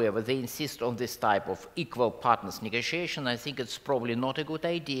 however, they insist on this type of equal partners negotiation, I think it's probably not a good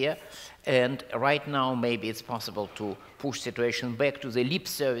idea. And right now, maybe it's possible to push situation back to the lip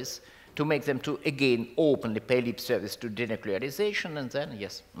service, to make them to, again, openly pay lip service to denuclearization, and then,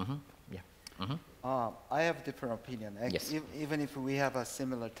 yes. Yeah. I have a different opinion, yes. Even if we have a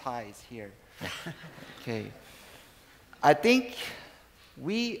similar ties here. Okay. I think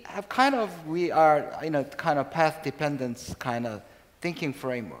we have we are in a kind of path dependence kind of thinking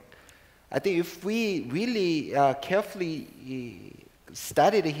framework. I think if we really carefully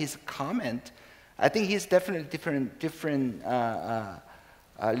studied his comment, I think he's definitely different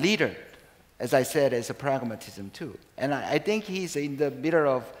leader, as I said, as a pragmatism too. And I think he's in the middle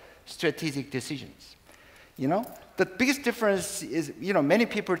of strategic decisions. You know, the biggest difference is, you know, many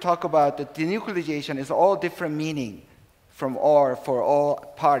people talk about the denuclearization is all different meaning for all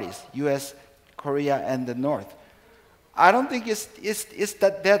parties, U.S., Korea, and the North. I don't think it's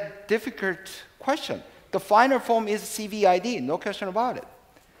that difficult question. The final form is CVID, no question about it.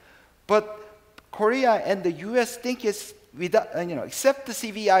 But Korea and the U.S. think it's without, you know, except the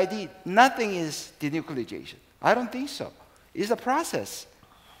CVID, nothing is denuclearization. I don't think so. It's a process.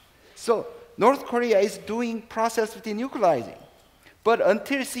 So North Korea is doing process of denuclearizing, but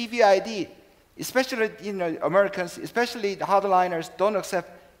until CVID, especially, you know, Americans, especially the hardliners, don't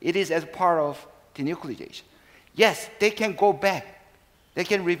accept it is as part of denuclearization. Yes, they can go back, they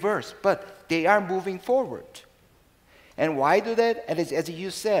can reverse, but they are moving forward. And why do that? And as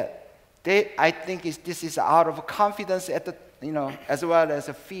you said, I think this is out of confidence at the, you know, as well as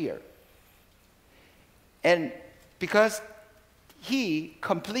a fear. And because he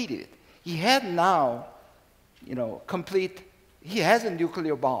completed it, he had now, you know, he has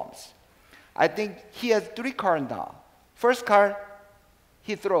nuclear bombs. I think he has 3 cards now. First card,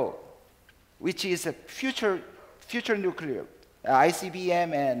 he throw, which is a future nuclear,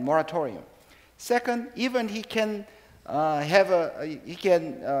 ICBM and moratorium. Second, even he can have a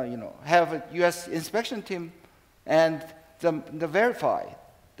U.S. inspection team and the verify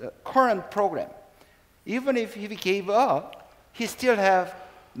the current program. Even if he gave up, he still have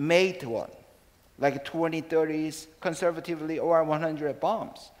made one, like 20, 30s, conservatively, or 100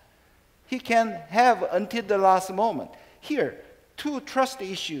 bombs. He can have until the last moment. Here, 2 trust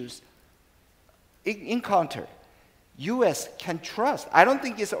issues encounter. U.S. can trust. I don't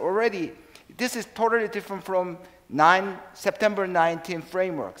think it's already, this is totally different from September 19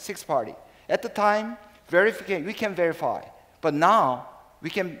 framework, 6-party. At the time, verification, we can verify. But now, we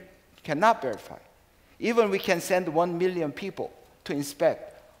cannot verify. Even we can send 1 million people to inspect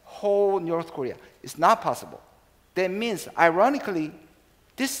whole North Korea. It's not possible. That means, ironically,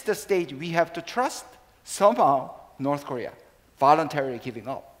 this is the stage we have to trust somehow North Korea voluntarily giving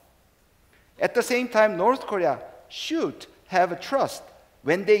up. At the same time, North Korea should have a trust.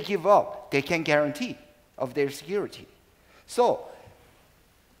 When they give up, they can guarantee of their security. So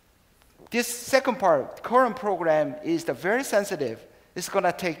this second part, current program, is very sensitive. It's going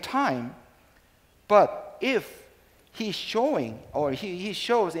to take time. But if he's showing, or he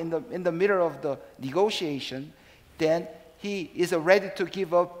shows in the middle of the negotiation, then he is ready to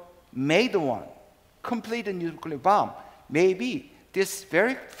give up made one, complete nuclear bomb. Maybe this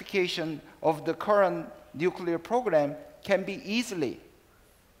verification of the current nuclear program can be easily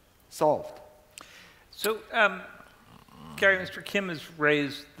solved. So, Gary, Mr. Kim has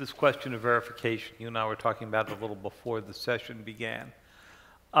raised this question of verification. You and I were talking about it a little before the session began.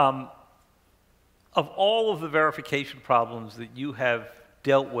 Of all of the verification problems that you have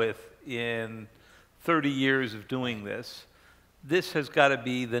dealt with in 30 years of doing this, this has got to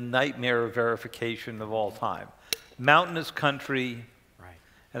be the nightmare of verification of all time. Mountainous country, right,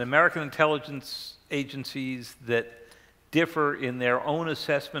 and American intelligence agencies that differ in their own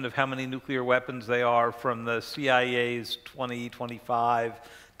assessment of how many nuclear weapons they are, from the CIA's 20, 25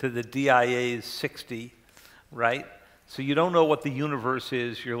 to the DIA's 60, right? So you don't know what the universe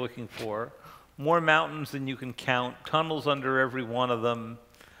is you're looking for. More mountains than you can count, tunnels under every one of them.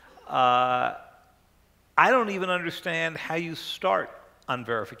 I don't even understand how you start on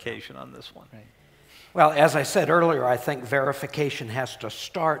verification on this one. Right. Well, as I said earlier, I think verification has to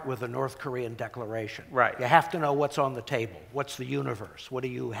start with the North Korean declaration. Right. You have to know what's on the table. What's the universe? What are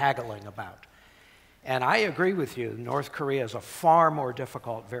you haggling about? And I agree with you. North Korea is a far more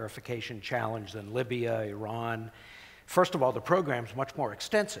difficult verification challenge than Libya, Iran. First of all, the program's much more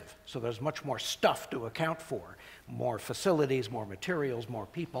extensive, so there's much more stuff to account for. More facilities, more materials, more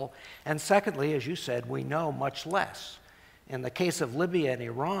people. And secondly, as you said, we know much less. In the case of Libya and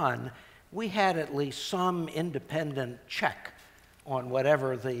Iran, we had at least some independent check on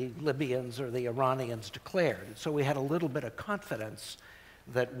whatever the Libyans or the Iranians declared. So we had a little bit of confidence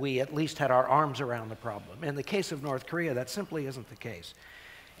that we at least had our arms around the problem. In the case of North Korea, that simply isn't the case.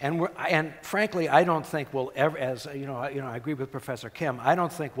 And frankly, I don't think we'll ever, as I agree with Professor Kim, I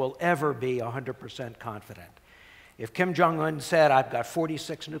don't think we'll ever be 100% confident. If Kim Jong-un said, I've got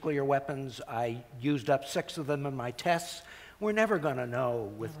 46 nuclear weapons, I used up 6 of them in my tests, we're never going to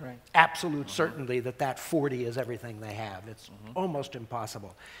know with absolute certainty that that 40 is everything they have. It's almost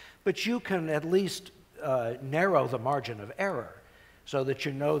impossible. But you can at least narrow the margin of error so that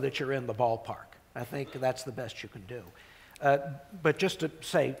you know that you're in the ballpark. I think that's the best you can do. But just to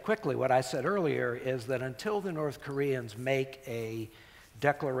say quickly, what I said earlier is that until the North Koreans make a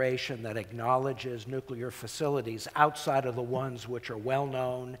declaration that acknowledges nuclear facilities outside of the ones which are well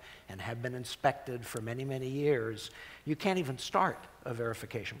known and have been inspected for many, many years, you can't even start a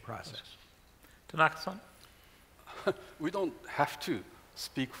verification process. Tanaka-san? We don't have to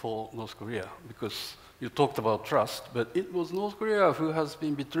speak for North Korea because you talked about trust, but it was North Korea who has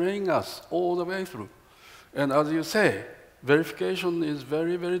been betraying us all the way through. And as you say, verification is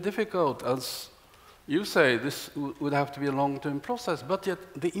very, very difficult. As you say, this would have to be a long-term process, but yet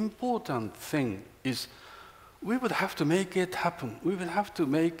the important thing is we would have to make it happen. We would have to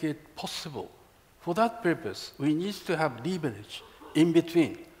make it possible. For that purpose, we need to have leverage in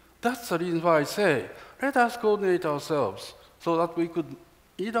between. That's the reason why I say, let us coordinate ourselves so that we could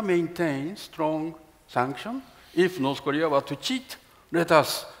either maintain strong sanctions. If North Korea were to cheat, let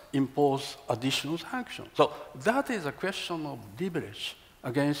us impose additional sanctions. So that is a question of leverage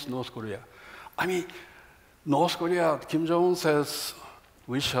against North Korea. I mean, North Korea, Kim Jong-un says,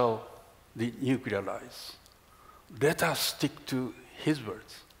 we shall denuclearize. Let us stick to his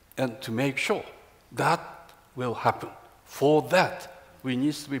words and to make sure that will happen. For that, we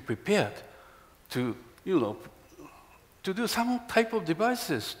need to be prepared to, to do some type of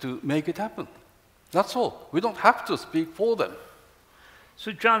devices to make it happen. That's all. We don't have to speak for them.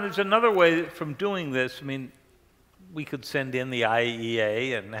 So, John, there's another way from doing this. I mean, we could send in the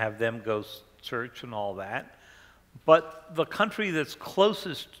IAEA and have them go search and all that. But the country that's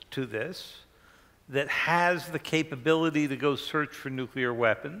closest to this, that has the capability to go search for nuclear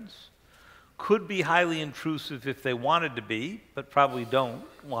weapons, could be highly intrusive if they wanted to be, but probably don't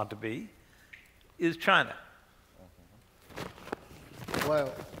want to be, is China.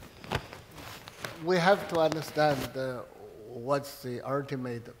 Well, we have to understand what's the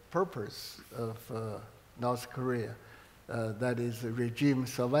ultimate purpose of North Korea. That is regime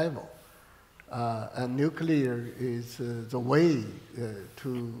survival. And nuclear is the way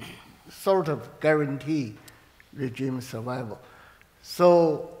to sort of guarantee regime survival.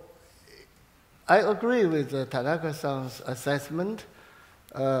 So I agree with Tanaka-san's assessment.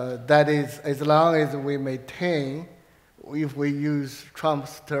 That is, as long as we maintain, if we use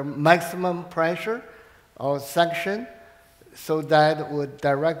Trump's term, maximum pressure or sanction, so that would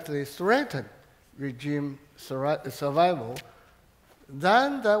directly threaten regime survival,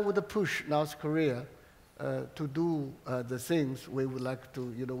 then that would push North Korea to do the things we would like to,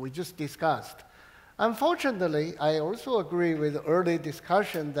 we just discussed. Unfortunately, I also agree with the early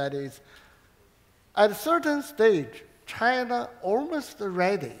discussion that is, at a certain stage, China almost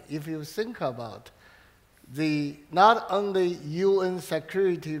ready, if you think about the not only UN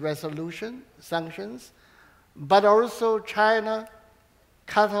security resolution sanctions, but also China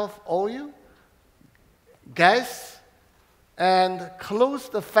cut off oil, gas, and close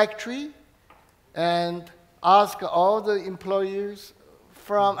the factory and ask all the employees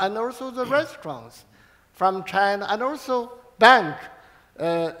from, and also the restaurants from China, and also bank,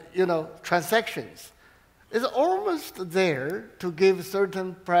 transactions. It's almost there to give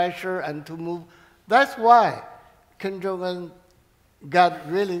certain pressure and to move. That's why Kim Jong-un got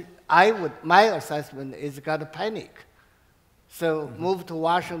really, my assessment is got a panic. So move to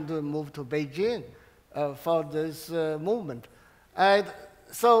Washington, move to Beijing for this movement. And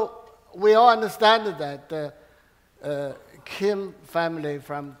so we all understand that Kim family,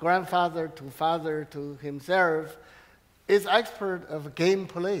 from grandfather to father to himself, is expert of game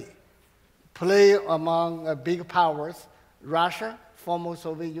play among big powers, Russia, former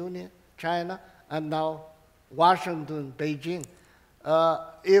Soviet Union, China, and now Washington, Beijing.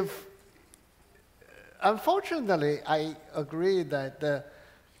 Unfortunately, I agree that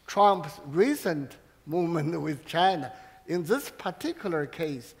Trump's recent movement with China, in this particular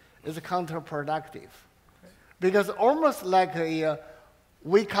case, is counterproductive. Because almost like a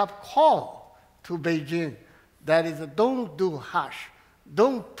wake-up call to Beijing, that is, don't do harsh,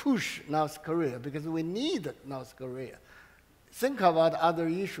 don't push North Korea, because we need North Korea. Think about other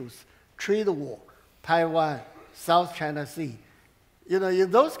issues, trade war, Taiwan, South China Sea.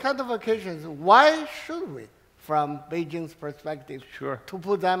 In those kind of occasions, why should we, from Beijing's perspective, to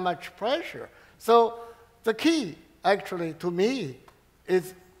put that much pressure? So the key, actually, to me,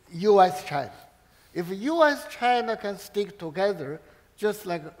 is U.S.-China. If U.S.-China can stick together, just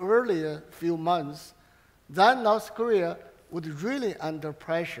like earlier few months, then North Korea would really under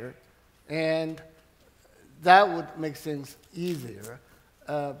pressure, and that would make things easier.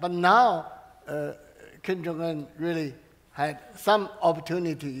 But now, Kim Jong-un really had some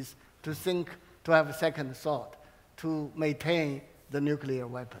opportunities to think, to have a second thought, to maintain the nuclear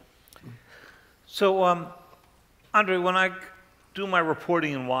weapon. So Andrei, when I do my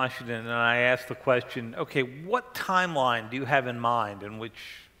reporting in Washington and I ask the question, okay, what timeline do you have in mind in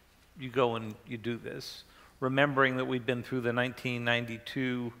which you go and you do this, remembering that we've been through the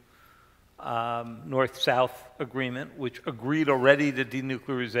 1992 North-South agreement, which agreed already to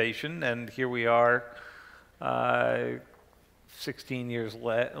denuclearization, and here we are 16 years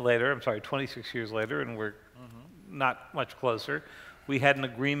later, I'm sorry, 26 years later, and we're not much closer. We had an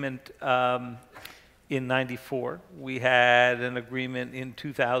agreement in 94. We had an agreement in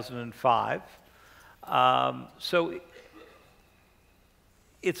 2005. So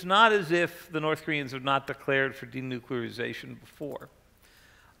it's not as if the North Koreans have not declared for denuclearization before.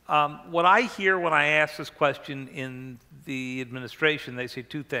 What I hear when I ask this question in the administration, they say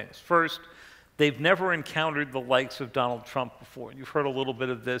two things. First, they've never encountered the likes of Donald Trump before. You've heard a little bit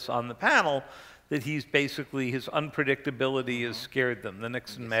of this on the panel, that he's basically, his unpredictability has scared them, the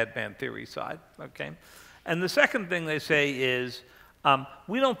Nixon madman theory side, okay? And the second thing they say is,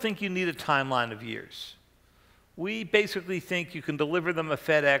 we don't think you need a timeline of years. We basically think you can deliver them a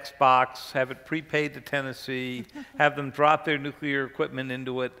FedEx box, have it prepaid to Tennessee, have them drop their nuclear equipment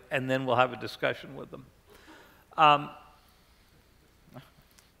into it, and then we'll have a discussion with them.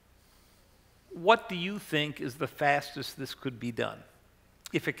 What do you think is the fastest this could be done,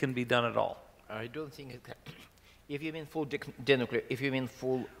 if it can be done at all? I don't think it can. If you mean full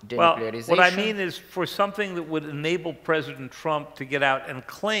denuclearization. Well, what I mean is for something that would enable President Trump to get out and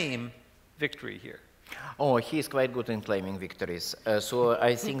claim victory here. Oh, he is quite good in claiming victories. So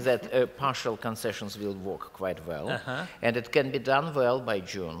I think that partial concessions will work quite well. And it can be done well by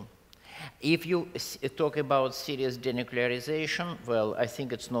June. If you talk about serious denuclearization, well, I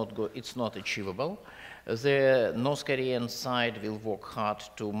think it's not achievable. The North Korean side will work hard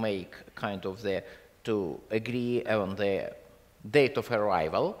to make to agree on the date of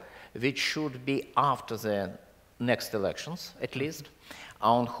arrival, which should be after the next elections, at least,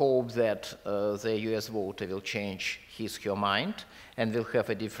 on hope that the US voter will change her mind and will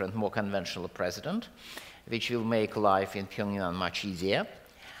have a different, more conventional president, which will make life in Pyongyang much easier.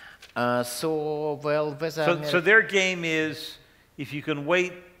 So their game is, if you can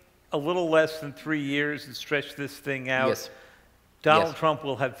wait a little less than 3 years and stretch this thing out, yes. Donald Trump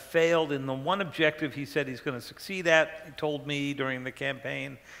will have failed in the one objective he said he's going to succeed at. He told me during the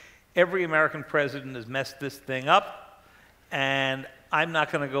campaign, every American president has messed this thing up, and I'm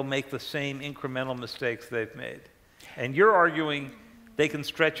not going to go make the same incremental mistakes they've made. And you're arguing they can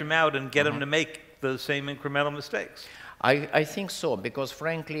stretch him out and get him to make those same incremental mistakes. I think so, because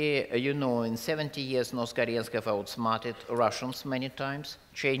frankly, you know, in 70 years, North Koreans have outsmarted Russians many times,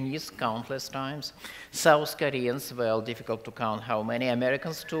 Chinese countless times, South Koreans, well, difficult to count how many,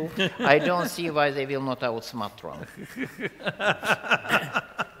 Americans too. I don't see why they will not outsmart Trump.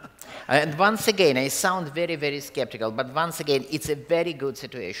 And once again, I sound very, very skeptical, but once again, it's a very good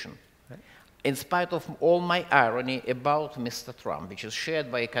situation. In spite of all my irony about Mr. Trump, which is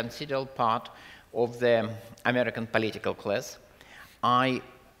shared by a considerable part of the American political class, I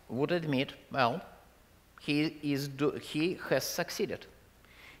would admit, well, he has succeeded.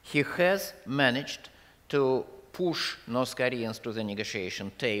 He has managed to push North Koreans to the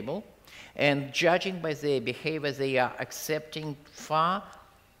negotiation table, and judging by their behavior, they are accepting far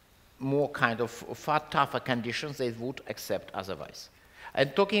tougher conditions they would accept otherwise.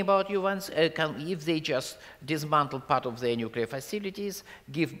 And talking about you once, if they just dismantle part of their nuclear facilities,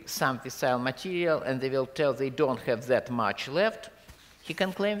 give some fissile material, and they will tell they don't have that much left, he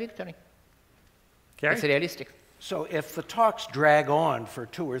can claim victory. Gary? It's realistic. So if the talks drag on for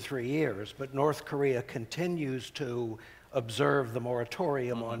 2 or 3 years, but North Korea continues to observe the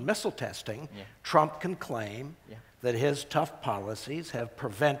moratorium on missile testing, Trump can claim that his tough policies have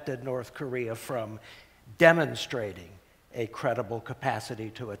prevented North Korea from demonstrating a credible capacity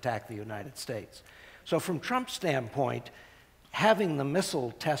to attack the United States. So from Trump's standpoint, having the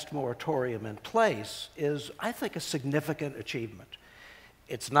missile test moratorium in place is, I think, a significant achievement.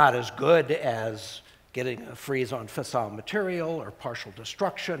 It's not as good as getting a freeze on fissile material or partial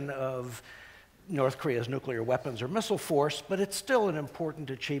destruction of North Korea's nuclear weapons or missile force, but it's still an important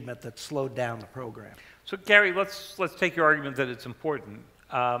achievement that slowed down the program. So Gary, let's take your argument that it's important.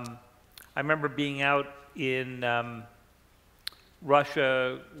 I remember being out in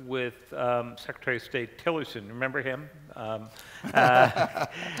Russia with Secretary of State Tillerson, remember him,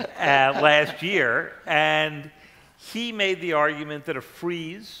 last year, and he made the argument that a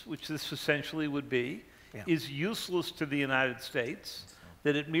freeze, which this essentially would be, is useless to the United States,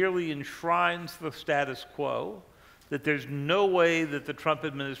 that it merely enshrines the status quo, that there's no way that the Trump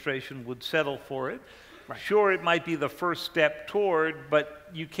administration would settle for it, Sure, it might be the first step toward, but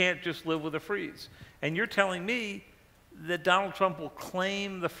you can't just live with a freeze. And you're telling me that Donald Trump will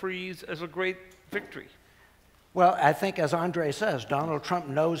claim the freeze as a great victory. Well, I think, as Andrei says, Donald Trump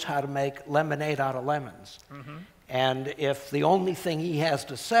knows how to make lemonade out of lemons. And if the only thing he has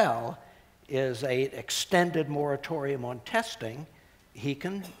to sell is an extended moratorium on testing, he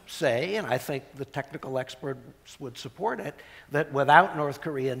can say, and I think the technical experts would support it, that without North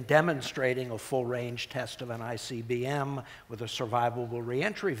Korea demonstrating a full-range test of an ICBM with a survivable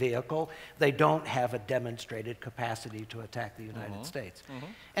reentry vehicle, they don't have a demonstrated capacity to attack the United States.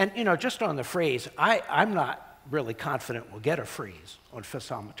 And, you know, just on the freeze, I'm not really confident we'll get a freeze on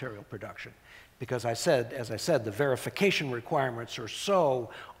fissile material production, because as I said, the verification requirements are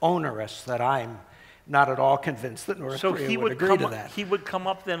so onerous that I'm not at all convinced that North Korea would agree to that. He would come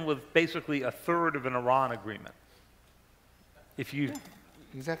up then with basically a third of an Iran agreement. If you...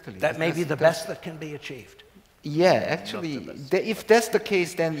 Exactly. That may be the best that can be achieved. Yeah, actually, if that's the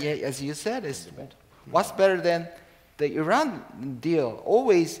case, then yeah, as you said, what's better than the Iran deal?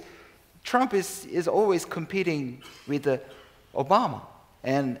 Always, Trump is always competing with Obama.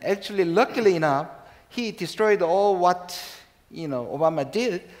 And actually, luckily enough, he destroyed all what Obama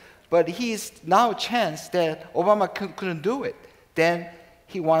did, but he's now chance that Obama couldn't do it. Then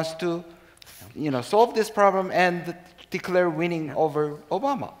he wants to solve this problem and declare winning over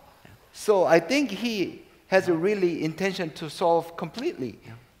Obama. So I think he has a really intention to solve completely.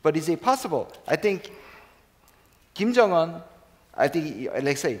 But is it possible? I think Kim Jong-un, I think,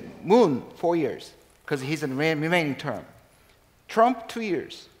 let's say, Moon, 4 years, because he's in the remaining term. Trump, 2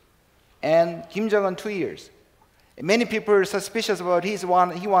 years. And Kim Jong-un, 2 years. Many people are suspicious about he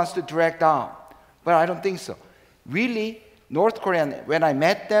wants to drag down. But I don't think so. Really, North Korean, when I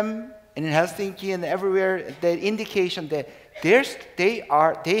met them in Helsinki and everywhere, the indication that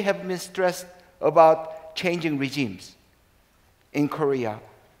they have been stressed about changing regimes in Korea,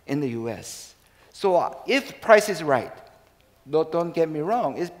 in the US. So if price is right, don't get me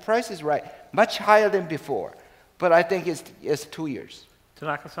wrong, if price is right, much higher than before, but I think it's 2 years.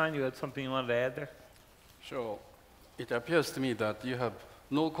 Tanaka-san, you had something you wanted to add there? Sure. It appears to me that you have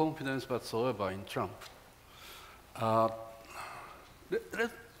no confidence whatsoever in Trump.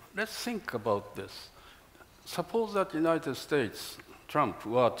 Let's think about this. Suppose that United States, Trump,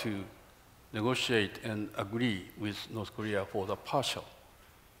 were to negotiate and agree with North Korea for the partial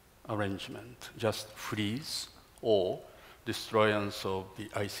arrangement, just freeze or destroyance of the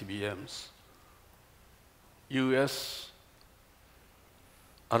ICBMs. U.S.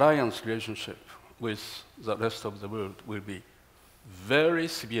 alliance relationship with the rest of the world will be very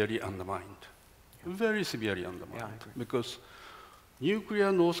severely undermined. Very severely undermined. Because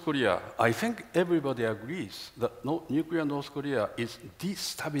nuclear North Korea, I think everybody agrees that nuclear North Korea is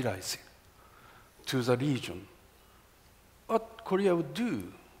destabilizing to the region. What Korea would do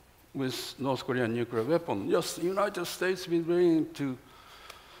with North Korean nuclear weapon? Yes, the United States has been willing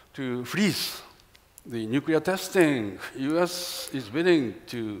to freeze the nuclear testing. US is willing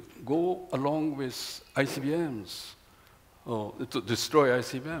to go along with ICBMs, or to destroy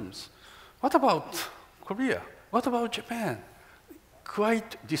ICBMs. What about Korea? What about Japan?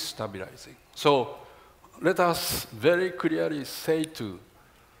 Quite destabilizing. So let us very clearly say to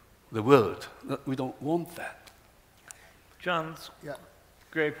the world that we don't want that. John,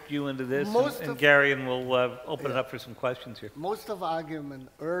 scrape you into this, and Gary, and we'll open it up for some questions here. Most of argument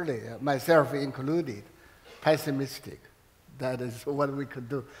earlier, myself included, pessimistic. That is what we could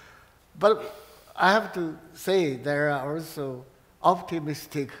do. But I have to say there are also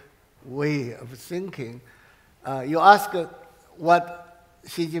optimistic way of thinking. You ask what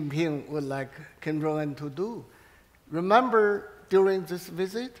Xi Jinping would like Kim Jong-un to do. Remember during this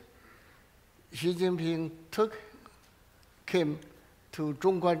visit, Xi Jinping took Kim to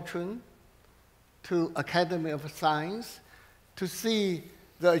Quansheng, to Academy of Science, to see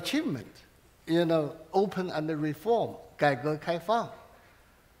the achievement, open and reform, 改革开放.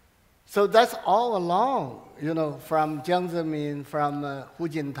 So that's all along, from Jiang Zemin, from Hu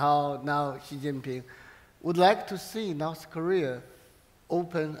Jintao, now Xi Jinping, would like to see North Korea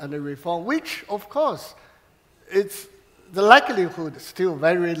open and reform, which, of course, it's the likelihood still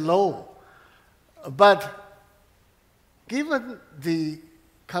very low. But given the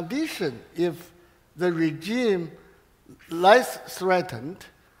condition, if the regime lies threatened,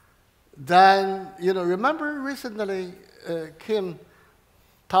 then, remember recently Kim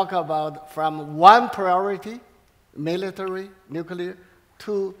talked about from one priority, military, nuclear,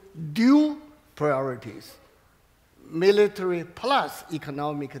 to dual priorities, military plus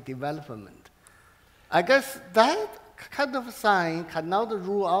economic development. I guess that kind of sign cannot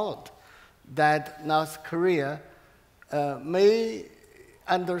rule out that North Korea may,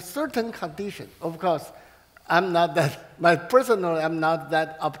 under certain conditions, of course, I'm not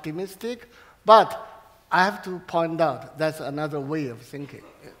that optimistic, but I have to point out that's another way of thinking.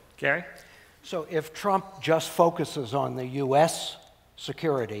 Gary? So if Trump just focuses on the U.S.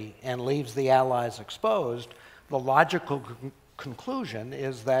 security and leaves the allies exposed, the logical conclusion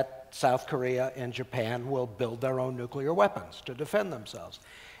is that South Korea and Japan will build their own nuclear weapons to defend themselves.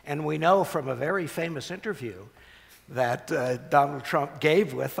 And we know from a very famous interview that Donald Trump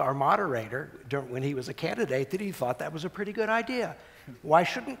gave with our moderator when he was a candidate that he thought that was a pretty good idea. Why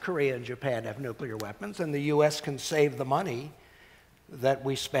shouldn't Korea and Japan have nuclear weapons, and the U.S. can save the money that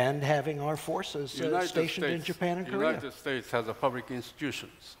we spend having our forces stationed in Japan and Korea? The United States has a public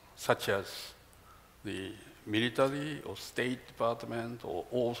institutions, such as the military or State Department or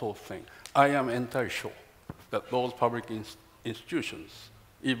all sorts of things. I am entirely sure that those public institutions,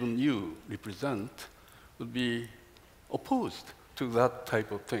 even you represent, would be opposed to that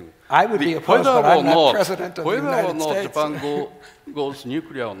type of thing. I would be opposed, but I'm not president of the United States. Whether or not Japan goes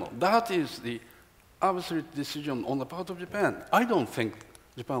nuclear or not, that is the absolute decision on the part of Japan. I don't think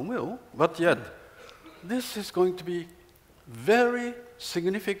Japan will, but yet this is going to be very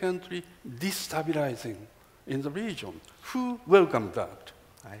significantly destabilizing in the region. Who welcomes that?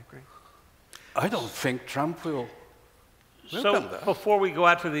 I agree. I don't think Trump will welcome that. Before we go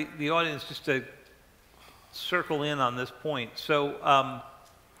out to the audience, just to circle in on this point. So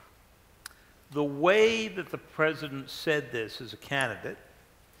the way that the president said this as a candidate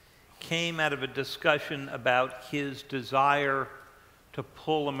came out of a discussion about his desire to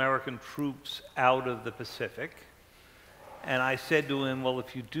pull American troops out of the Pacific. And I said to him, well,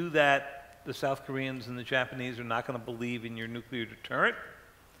 if you do that, the South Koreans and the Japanese are not going to believe in your nuclear deterrent.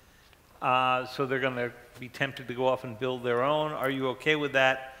 So they're going to be tempted to go off and build their own. Are you okay with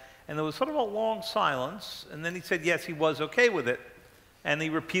that? And there was sort of a long silence. And then he said, yes, he was okay with it. And he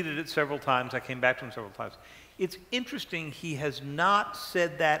repeated it several times. I came back to him several times. It's interesting he has not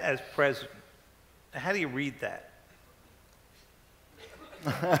said that as president. How do you read that?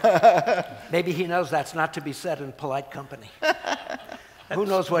 Maybe he knows that's not to be said in polite company. Who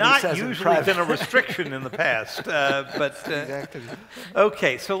knows what he says in private? Not usually been a restriction in the past. Exactly.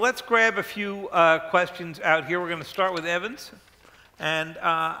 Okay, so let's grab a few questions out here. We're going to start with Evans. And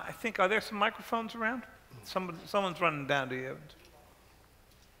I think, are there some microphones around? Someone's running down to you, Evans.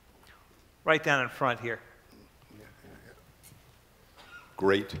 Right down in front here.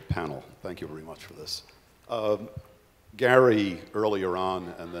 Great panel. Thank you very much for this. Gary, earlier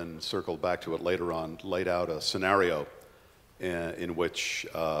on, and then circled back to it later on, laid out a scenario in which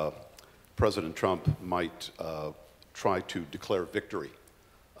President Trump might try to declare victory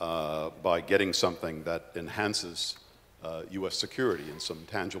by getting something that enhances U.S. security in some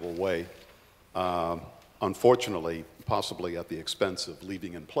tangible way, unfortunately, possibly at the expense of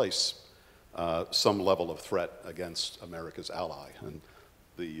leaving in place some level of threat against America's ally. And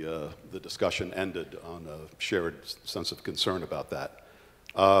the discussion ended on a shared sense of concern about that.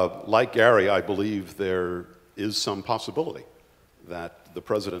 Like Gary, I believe there is some possibility that the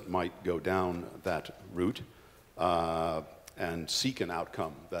president might go down that route and seek an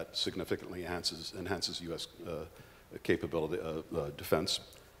outcome that significantly enhances U.S. capability defense.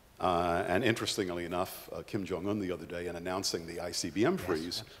 And interestingly enough, Kim Jong-un the other day, in announcing the ICBM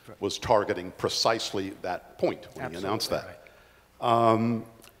freeze, was targeting precisely that point when he announced that. Right.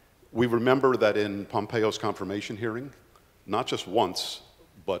 We remember that in Pompeo's confirmation hearing, not just once,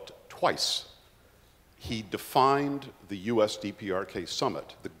 but twice, he defined the US DPRK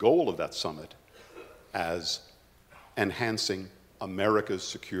summit, the goal of that summit, as enhancing America's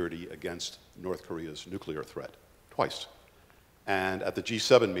security against North Korea's nuclear threat, twice. And at the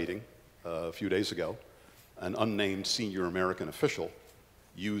G7 meeting a few days ago, an unnamed senior American official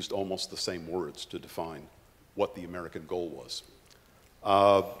used almost the same words to define what the American goal was.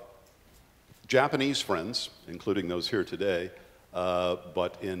 Japanese friends, including those here today,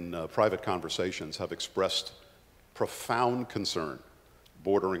 but in private conversations, have expressed profound concern,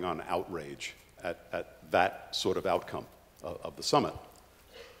 bordering on outrage at that sort of outcome of the summit.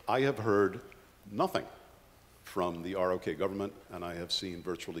 I have heard nothing from the ROK government, and I have seen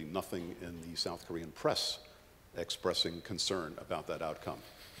virtually nothing in the South Korean press expressing concern about that outcome.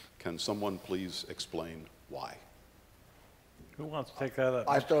 Can someone please explain why? Who wants to take that up?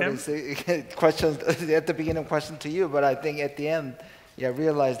 I thought it's a question at the beginning, question to you, but I think at the end, yeah, I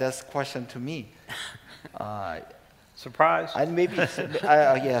realized that's a question to me. Surprise? And maybe,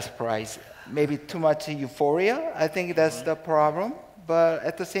 yeah, surprise. Maybe too much euphoria. I think that's the problem. But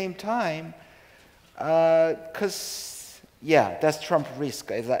at the same time, because yeah, that's Trump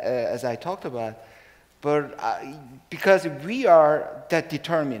risk, as I talked about. But because we are that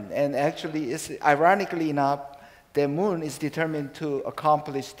determined, and actually, it's, ironically enough, the moon is determined to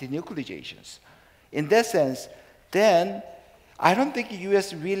accomplish denuclearizations. In that sense, then I don't think the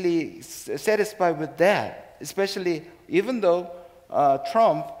U.S. really satisfied with that, especially even though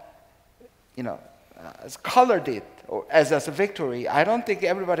Trump, you know, colored it as a victory. I don't think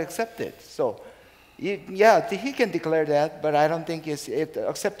everybody accepted. So, yeah, he can declare that, but I don't think it's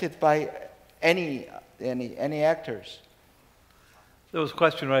accepted by any actors. There was a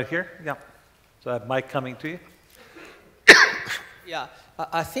question right here. Yeah. So I have Mike coming to you. Yeah,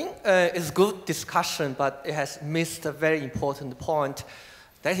 I think it's a good discussion, but it has missed a very important point.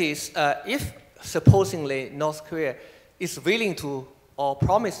 That is, if supposedly North Korea is willing to or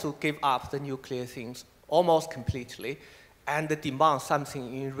promise to give up the nuclear things almost completely and demand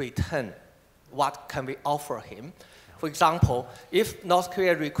something in return, what can we offer him? For example, if North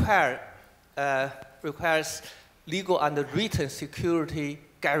Korea requires legal and written security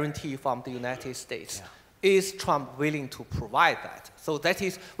guarantee from the United States, is Trump willing to provide that? So that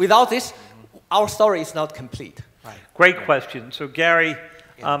is, without this, our story is not complete. Right. Great question. So Gary,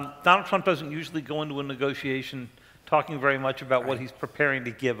 Donald Trump doesn't usually go into a negotiation talking very much about what he's preparing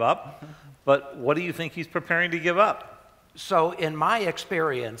to give up, but what do you think he's preparing to give up? So in my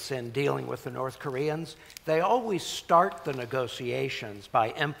experience in dealing with the North Koreans, they always start the negotiations by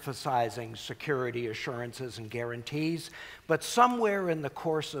emphasizing security assurances and guarantees, but somewhere in the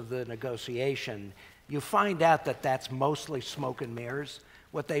course of the negotiation, you find out that that's mostly smoke and mirrors.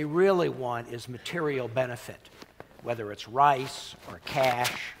 What they really want is material benefit, whether it's rice or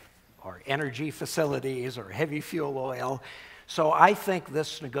cash or energy facilities or heavy fuel oil. So I think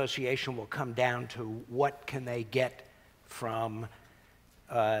this negotiation will come down to what can they get from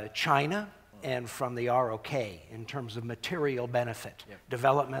China and from the ROK in terms of material benefit,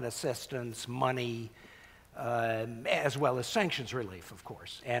 development assistance, money, as well as sanctions relief, of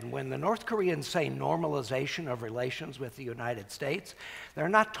course. And when the North Koreans say normalization of relations with the United States, they're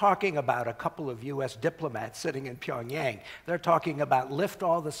not talking about a couple of US diplomats sitting in Pyongyang. They're talking about lift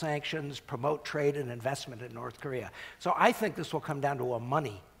all the sanctions, promote trade and investment in North Korea. So I think this will come down to a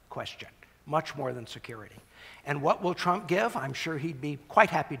money question, much more than security. And what will Trump give? I'm sure he'd be quite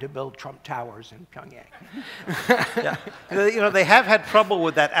happy to build Trump Towers in Pyongyang. Yeah. You know, they have had trouble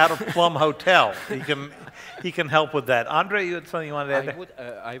with that out-of-plumb hotel. He can help with that. Andrei, you had something you wanted to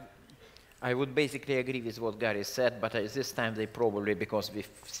add? I would basically agree with what Gary said, but this time they probably, because we're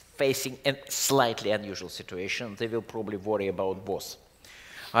facing a slightly unusual situation, they will probably worry about both.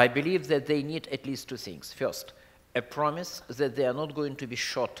 I believe that they need at least two things. First, a promise that they are not going to be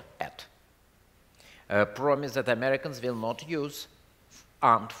shot at. A promise that Americans will not use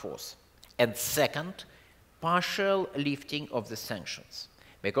armed force. And second, partial lifting of the sanctions.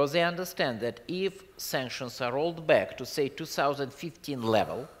 Because they understand that if sanctions are rolled back to, say, 2015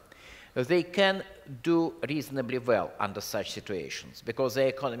 level, they can do reasonably well under such situations, because the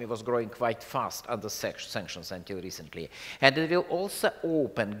economy was growing quite fast under sanctions until recently. And it will also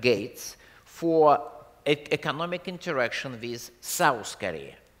open gates for economic interaction with South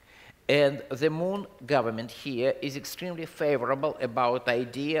Korea. And the Moon government here is extremely favorable about the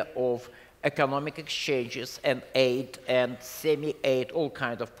idea of economic exchanges and aid and semi-aid, all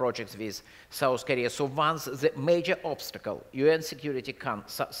kinds of projects with South Korea. So once the major obstacle, UN security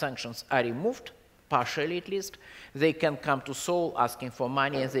sanctions, are removed, partially at least, they can come to Seoul asking for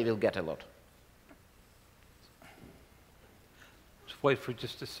money, and they will get a lot. Just wait for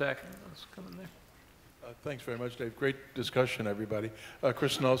just a second. Let's come in there. Thanks very much, Dave. Great discussion, everybody.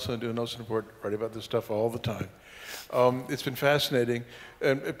 Chris Nelson, doing Nelson Report, write about this stuff all the time. It's been fascinating,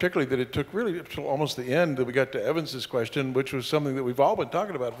 and particularly that it took really until almost the end that we got to Evans's question, which was something that we've all been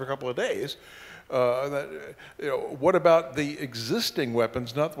talking about for a couple of days. What about the existing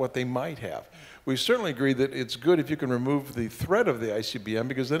weapons, not what they might have? We certainly agree that it's good if you can remove the threat of the ICBM,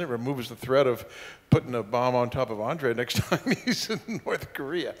 because then it removes the threat of putting a bomb on top of Andrei next time he's in North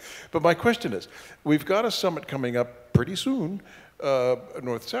Korea. But my question is, we've got a summit coming up pretty soon,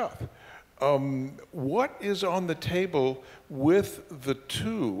 North-South. What is on the table with the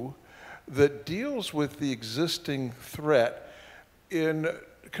two that deals with the existing threat in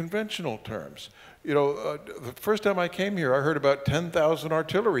conventional terms? You know, the first time I came here, I heard about 10,000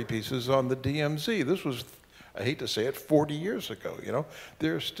 artillery pieces on the DMZ. This was, I hate to say it, 40 years ago, you know.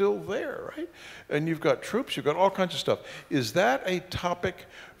 They're still there, right? And you've got troops, you've got all kinds of stuff. Is that a topic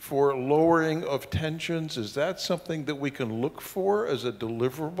for lowering of tensions? Is that something that we can look for as a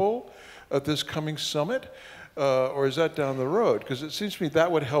deliverable at this coming summit? Or is that down the road? Because it seems to me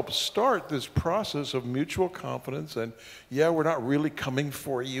that would help start this process of mutual confidence and, yeah, we're not really coming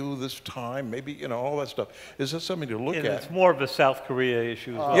for you this time, maybe, you know, all that stuff. Is that something to look at? It's more of a South Korea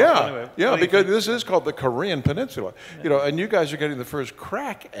issue as well. Yeah, So anyway, yeah, because this is called the Korean Peninsula. You know, and you guys are getting the first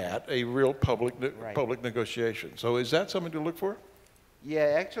crack at a real public negotiation. So is that something to look for?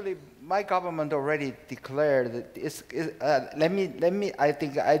 Yeah, actually, my government already declared that I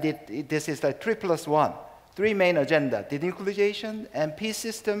think I did, this is like 3+1. 3 main agenda: denuclearization and peace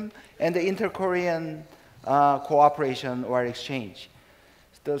system and the inter-Korean cooperation or exchange.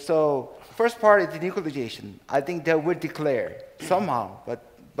 So first part is denuclearization. I think they will declare somehow,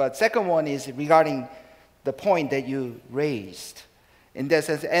 but second one is regarding the point that you raised. In that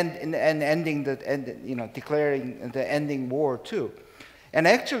sense, and ending declaring the ending war too. And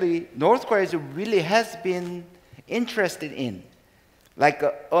actually, North Korea really has been interested in like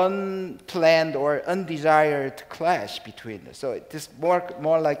an unplanned or undesired clash between us. So it is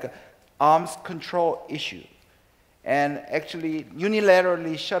more like an arms control issue. And actually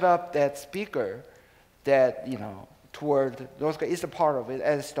unilaterally shut up that speaker that, toward North Korea is a part of it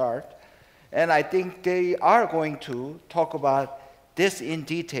at the start. And I think they are going to talk about this in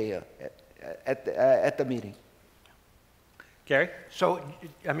detail at the meeting. Gary? So,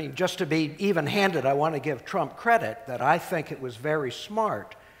 I mean, just to be even-handed, I want to give Trump credit that I think it was very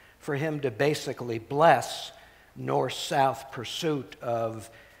smart for him to basically bless North-South pursuit of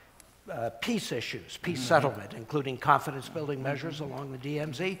peace issues, peace settlement, including confidence-building measures along the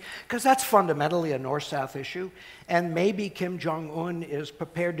DMZ, because that's fundamentally a North-South issue. And maybe Kim Jong-un is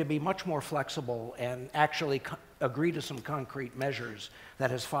prepared to be much more flexible and actually agree to some concrete measures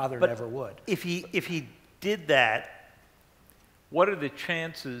that his father never would. If he did that, what are the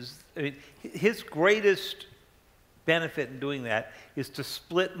chances? I mean, his greatest benefit in doing that is to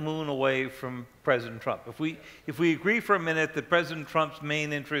split Moon away from President Trump. If we agree for a minute that President Trump's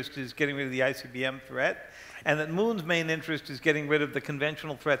main interest is getting rid of the ICBM threat, and that Moon's main interest is getting rid of the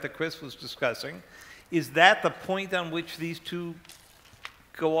conventional threat that Chris was discussing, is that the point on which these two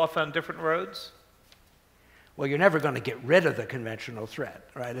go off on different roads? Well, you're never going to get rid of the conventional threat,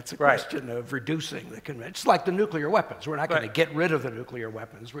 right? It's a question of reducing the conventional. It's like the nuclear weapons. We're not going to get rid of the nuclear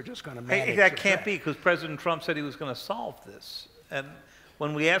weapons. We're just going to manage that can't be, because President Trump said he was going to solve this. And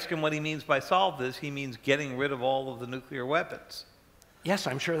when we ask him what he means by solve this, he means getting rid of all of the nuclear weapons. Yes,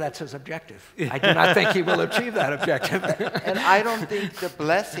 I'm sure that's his objective. I do not think he will achieve that objective. And I don't think the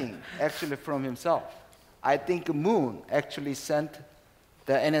blessing actually from himself. I think Moon actually sent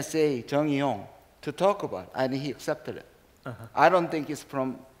the NSA, Joon-hyung, to talk about it, and he accepted it. I don't think it's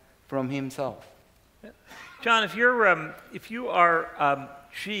from himself. John, if you are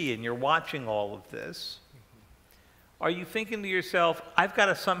Xi and you're watching all of this, are you thinking to yourself, I've got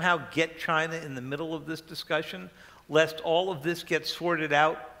to somehow get China in the middle of this discussion, lest all of this gets sorted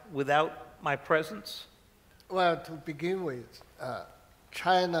out without my presence? Well, to begin with,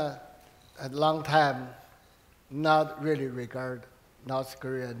 China at a long time not really regard North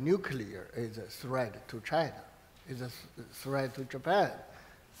Korea nuclear is a threat to China, is a threat to Japan,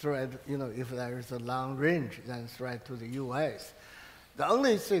 threat, if there is a long range, then threat to the US. The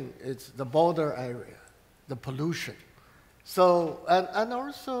only thing is the border area, the pollution. So, and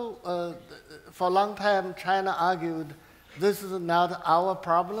also for a long time, China argued this is not our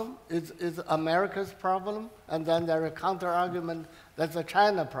problem, it's America's problem, and then there is a counter-argument that's a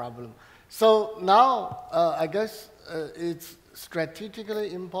China problem. So now, I guess it's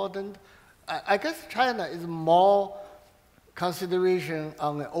strategically important. I guess China is more consideration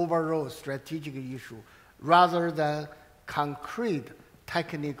on the overall strategic issue rather than concrete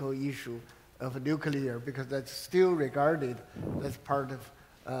technical issue of nuclear, because that's still regarded as part of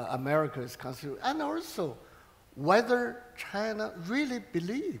America's constitution. And also, whether China really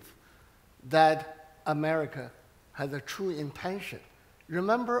believes that America has a true intention.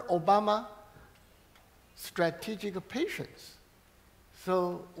 Remember Obama? Strategic patience.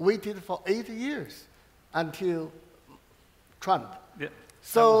 So waited for 8 years until Trump. Yeah.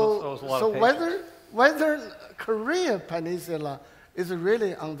 So, that was a lot of whether Korea Peninsula is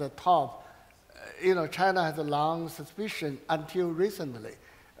really on the top, China has a long suspicion until recently,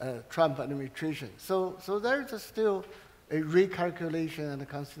 Trump administration. So there's still a recalculation and a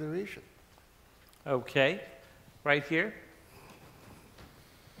consideration. Okay, right here.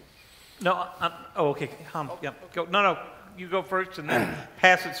 No, okay, yeah, go. No, you go first, and then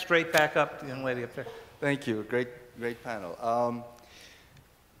pass it straight back up to the young lady up there. Thank you. Great panel.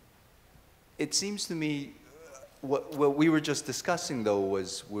 It seems to me what we were just discussing, though,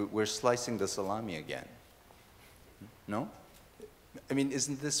 was we're slicing the salami again. No? I mean,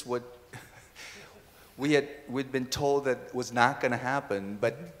 isn't this what we'd been told that it was not going to happen,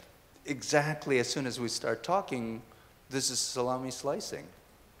 but exactly as soon as we start talking, this is salami slicing.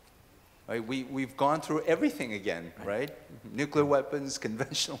 Right? We've gone through everything again, right? Nuclear weapons,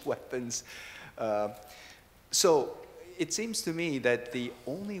 conventional weapons. So it seems to me that the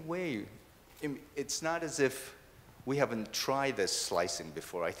only way, it's not as if we haven't tried this slicing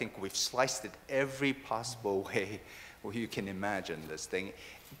before. I think we've sliced it every possible way where you can imagine this thing.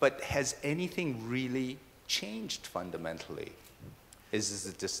 But has anything really changed fundamentally? Is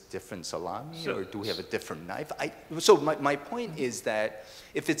it just different salami, or do we have a different knife? So my point is that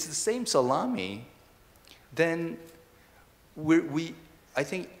if it's the same salami, then I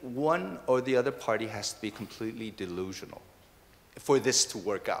think one or the other party has to be completely delusional for this to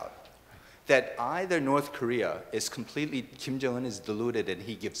work out. That either North Korea is completely, Kim Jong-un is deluded and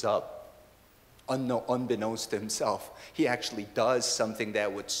he gives up, unbeknownst to himself. He actually does something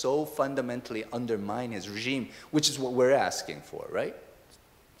that would so fundamentally undermine his regime, which is what we're asking for, right?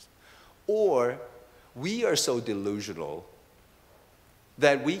 Or we are so delusional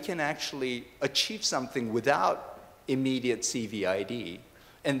that we can actually achieve something without immediate CVID,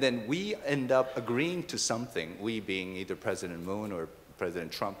 and then we end up agreeing to something, we being either President Moon or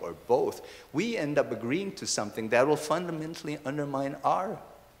President Trump or both, we end up agreeing to something that will fundamentally undermine our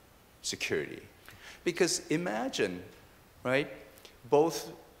security. Because imagine, right,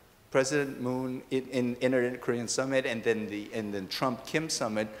 both President Moon in Inter-Korean Summit and then Trump-Kim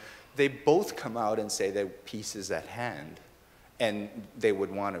Summit, they both come out and say that peace is at hand. And they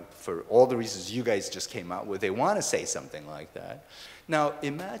would want to, for all the reasons you guys just came out with, they want to say something like that. Now,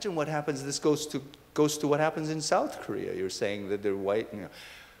 imagine what happens. This goes to what happens in South Korea. You're saying that they're white. You know.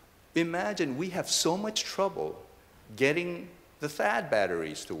 Imagine we have so much trouble getting the THAAD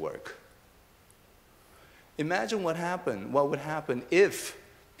batteries to work. Imagine what would happen if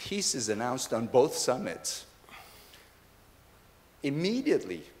peace is announced on both summits.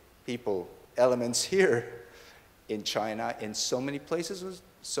 Immediately, elements here in China, in so many places,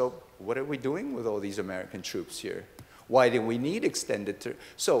 so what are we doing with all these American troops here? Why do we need extended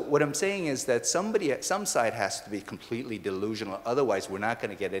So what I'm saying is that some side has to be completely delusional, otherwise we're not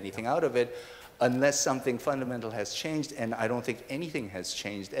going to get anything out of it unless something fundamental has changed, and I don't think anything has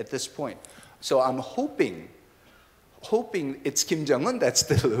changed at this point. So I'm hoping it's Kim Jong-un that's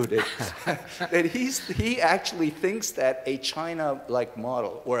deluded, that he actually thinks that a China-like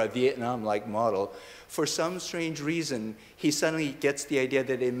model or a Vietnam-like model, for some strange reason, he suddenly gets the idea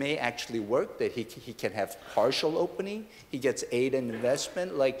that it may actually work, that he can have partial opening, he gets aid and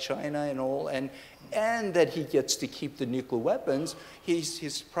investment like China and all, and that he gets to keep the nuclear weapons.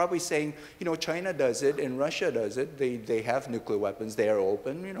 He's probably saying, you know, China does it and Russia does it. They have nuclear weapons, they are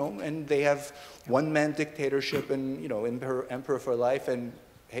open, you know, and they have one-man dictatorship and, you know, emperor for life, and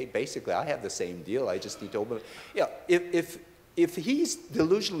hey, basically I have the same deal, I just need to open it. Yeah, if he's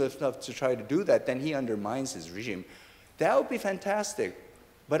delusional enough to try to do that, then he undermines his regime. That would be fantastic.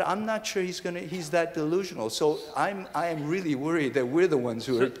 But I'm not sure he's that delusional. So I am really worried that we're the ones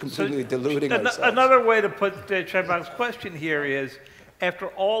who are completely deluding ourselves. Another way to put Chai-Bang's question here is, after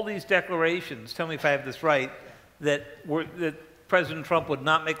all these declarations, tell me if I have this right, that President Trump would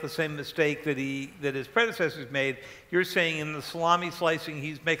not make the same mistake that his predecessors made, you're saying in the salami slicing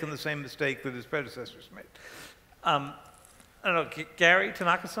he's making the same mistake that his predecessors made. I don't know, Gary,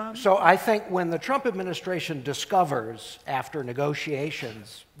 Tanaka-san? So I think when the Trump administration discovers, after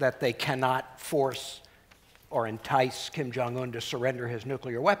negotiations, that they cannot force or entice Kim Jong-un to surrender his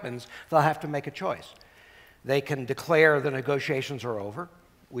nuclear weapons, they'll have to make a choice. They can declare the negotiations are over.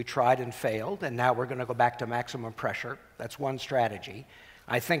 We tried and failed, and now we're going to go back to maximum pressure. That's one strategy.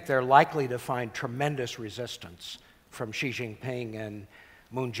 I think they're likely to find tremendous resistance from Xi Jinping and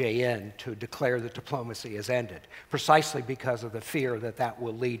Moon Jae-in to declare that diplomacy has ended, precisely because of the fear that that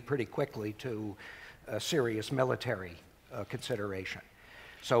will lead pretty quickly to a serious military consideration.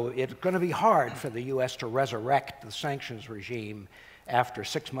 So it's going to be hard for the U.S. to resurrect the sanctions regime after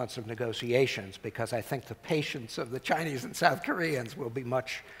 6 months of negotiations, because I think the patience of the Chinese and South Koreans will be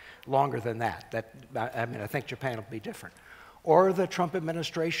much longer than that. I mean, I think Japan will be different. Or the Trump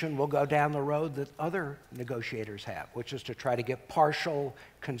administration will go down the road that other negotiators have, which is to try to get partial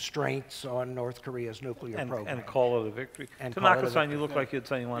constraints on North Korea's nuclear program. And call it a victory. Tanaka-san, you look like you had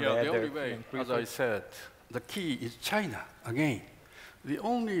something you wanted to add there. The only way, as I said, the key is China, again. The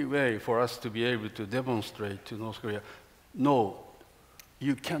only way for us to be able to demonstrate to North Korea, no,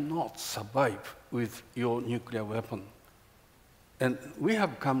 you cannot survive with your nuclear weapon. And we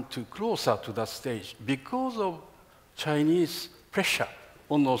have come closer to that stage because of Chinese pressure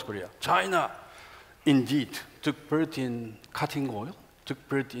on North Korea. China, indeed, took part in cutting oil, took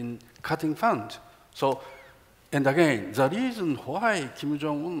part in cutting funds So, and again, the reason why Kim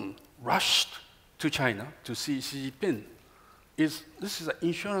Jong-un rushed to China to see Xi Jinping is this is an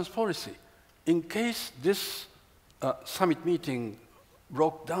insurance policy. In case this summit meeting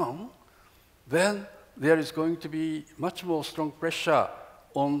broke down, then there is going to be much more strong pressure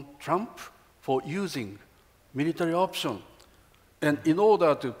on Trump for using military option. And in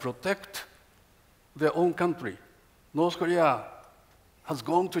order to protect their own country, North Korea has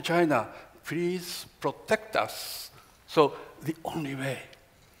gone to China, please protect us. So the only way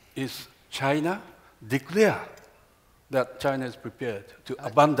is China declare that China is prepared to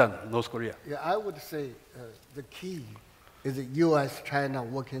abandon North Korea. Yeah, I would say the key is the U.S.-China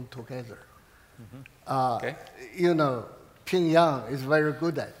working together. Okay. You know, Pyongyang is very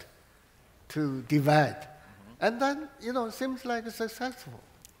good at to divide. And then, you know, it seems like it's successful.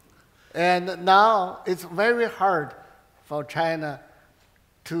 And now it's very hard for China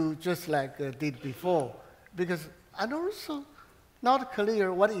to just like did before, because and also not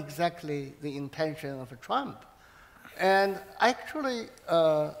clear what exactly the intention of Trump. And actually,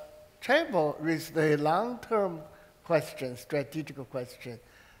 Trump raised a long-term question, strategic question.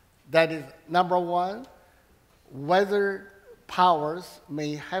 That is, number one, whether powers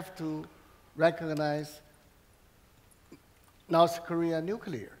may have to recognize North Korea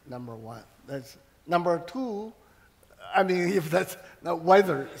nuclear, number one. That's number two, I mean, if that's not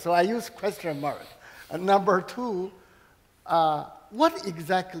whether, so I use question mark. And number two, what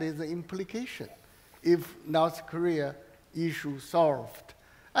exactly is the implication if North Korea issue solved?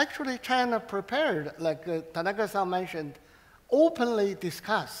 Actually, China prepared, like Tanaka-san mentioned, openly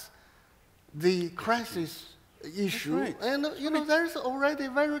discuss the crisis issue. Right. And you know, there's already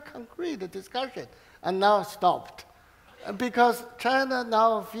very concrete discussion, and now stopped. Because China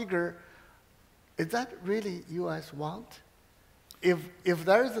now figure, is that really U.S. want? If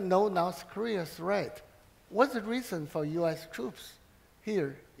there is no North Korea threat, what's the reason for U.S. troops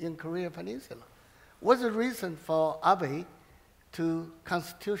here in Korea Peninsula? What's the reason for Abe to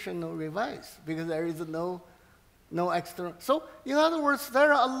constitutional revise? Because there is no external. So in other words,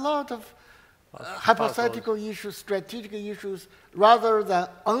 there are a lot of hypothetical issues, strategic issues, rather than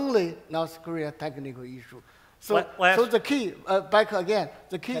only North Korea technical issue. So, so the key, back again,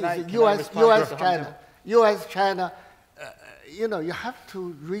 the key is U.S.-China. U.S.-China, you know, you have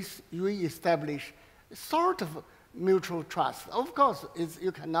to re-establish sort of mutual trust. Of course,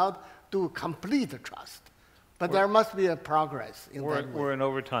 you cannot do complete trust, but there must be a progress in that way. We're in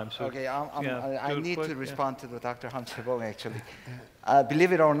overtime, so Okay, yeah, I need quick, to respond to Dr. Han Chae-bong, actually.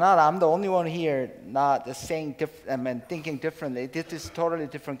 Believe it or not, I'm the only one here not saying thinking differently. This is totally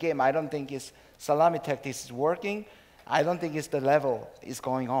different game. I don't think it's salami tactics is working. I don't think it's the level is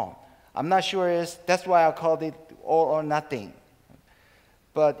going on. I'm not sure that's why I called it all or nothing.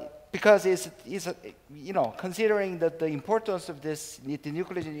 But because it's you know, considering that the importance of this, the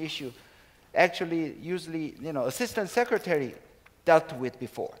nuclear issue, actually usually, you know, assistant secretary dealt with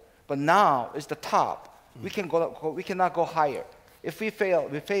before. But now it's the top. We cannot go higher. If we fail,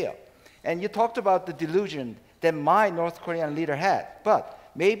 we fail. And you talked about the delusion that my North Korean leader had, but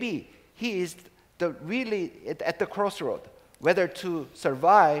maybe he is really at the crossroad, whether to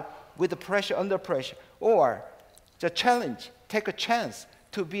survive with the pressure, under pressure, or the challenge, take a chance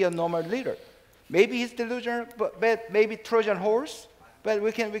to be a normal leader. Maybe he's delusional, but maybe Trojan horse, but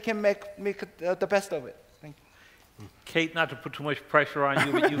we can make the best of it. Thank you. Kate, not to put too much pressure on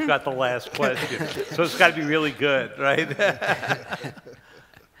you, but you've got the last question. So it's got to be really good, right?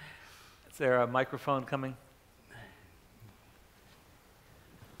 Is there a microphone coming?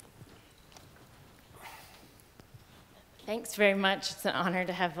 Thanks very much. It's an honor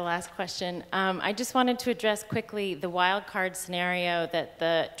to have the last question. I just wanted to address quickly the wild card scenario that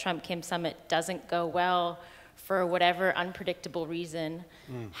the Trump-Kim summit doesn't go well for whatever unpredictable reason.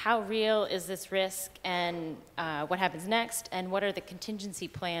 How real is this risk, and what happens next, and what are the contingency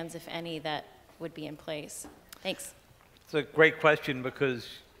plans, if any, that would be in place? Thanks. It's a great question, because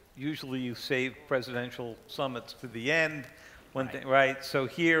usually you save presidential summits to the end, right? So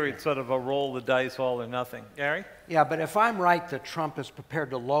here it's sort of a roll the dice, all or nothing. Gary? Yeah, but if I'm right that Trump is prepared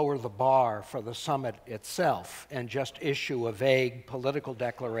to lower the bar for the summit itself and just issue a vague political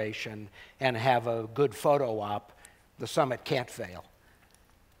declaration and have a good photo op, the summit can't fail.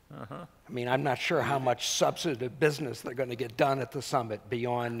 I mean, I'm not sure how much substantive business they're going to get done at the summit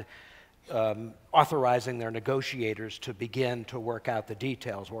beyond authorizing their negotiators to begin to work out the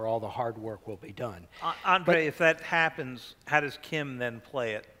details where all the hard work will be done. Andrei, if that happens, how does Kim then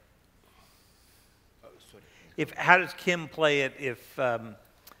play it? How does Kim play it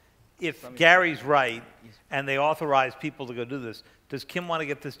if Gary's right and they authorize people to go do this, does Kim want to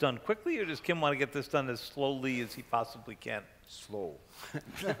get this done quickly, or does Kim want to get this done as slowly as he possibly can? Slow.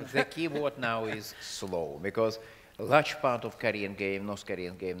 The key word now is slow, because a large part of Korean game, North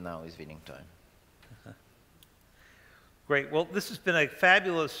Korean game now is winning time. Great. Well, this has been a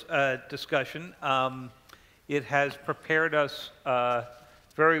fabulous discussion. It has prepared us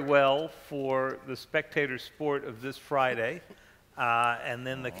very well for the spectator sport of this Friday, and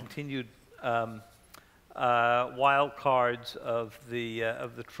then the continued wild cards of the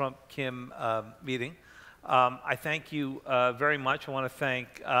Trump-Kim meeting. I thank you very much. I want to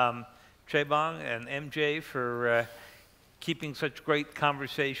thank Chaebong and MJ for keeping such great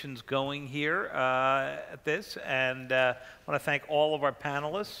conversations going here at this, and I want to thank all of our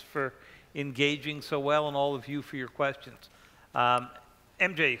panelists for engaging so well, and all of you for your questions.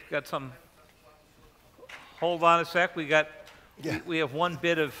 MJ, got some? Hold on a sec. We have one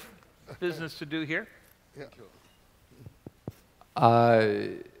bit of business to do here. Yeah.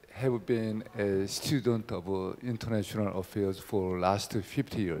 I have been a student of international affairs for the last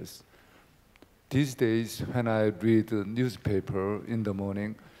 50 years. These days, when I read the newspaper in the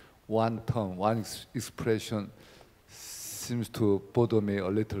morning, one term, one expression seems to bother me a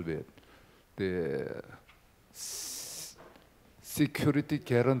little bit. The security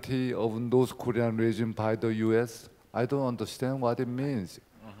guarantee of North Korean regime by the U.S., I don't understand what it means.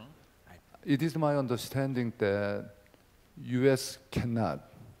 It is my understanding that U.S. cannot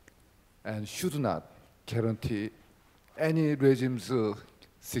and should not guarantee any regime's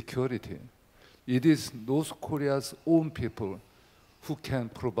security. It is North Korea's own people who can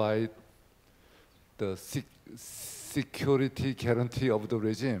provide the security guarantee of the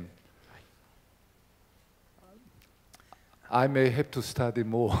regime. I may have to study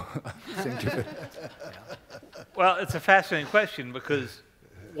more. Thank you. Well, it's a fascinating question, because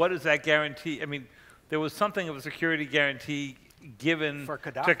what does that guarantee? I mean, there was something of a security guarantee given to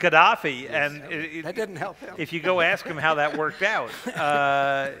Gaddafi, yes, and that didn't help him. If you go ask him how that worked out,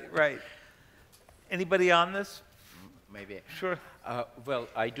 right? Anybody on this? Maybe. Sure. Well,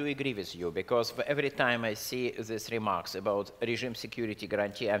 I do agree with you, because for every time I see these remarks about regime security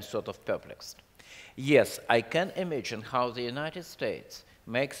guarantee, I'm sort of perplexed. Yes, I can imagine how the United States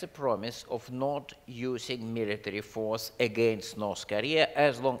makes a promise of not using military force against North Korea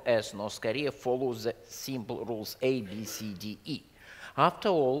as long as North Korea follows the simple rules A, B, C, D, E. After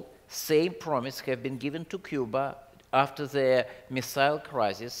all, same promise have been given to Cuba after the missile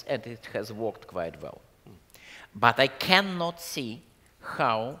crisis, and it has worked quite well. But I cannot see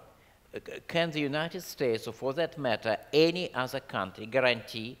how can the United States, or for that matter, any other country,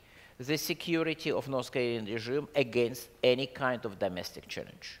 guarantee the security of North Korean regime against any kind of domestic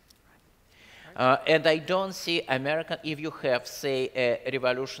challenge. And I don't see American, if you have, say, a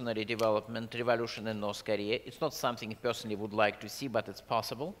revolutionary development, revolution in North Korea, it's not something I personally would like to see, but it's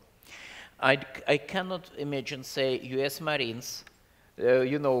possible. I cannot imagine, say, US Marines,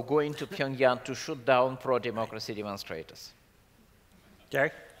 you know, going to Pyongyang to shoot down pro-democracy demonstrators.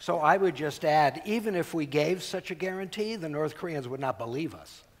 Gary? So I would just add, even if we gave such a guarantee, the North Koreans would not believe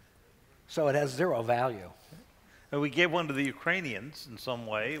us. So it has zero value. And we gave one to the Ukrainians in some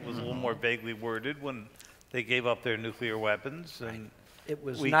way. It was a little more vaguely worded when they gave up their nuclear weapons. And it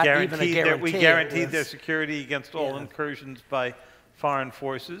was not even a guarantee. We guaranteed their security against all incursions by foreign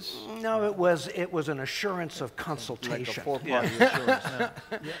forces. No, it was an assurance of consultation. Like a four-party assurance.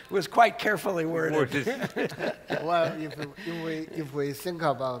 It was quite carefully worded. Well, if we think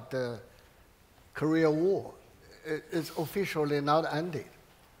about the Korea War, it's officially not ended.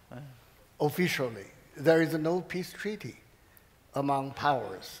 Officially, there is no peace treaty among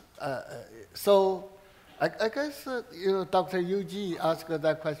powers. So I guess, you know, Dr. Yu-ji asked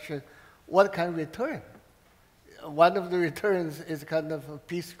that question, what can return? One of the returns is kind of a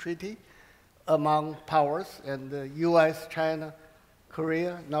peace treaty among powers, and the US, China,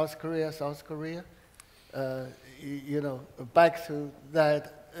 Korea, North Korea, South Korea. You know, back to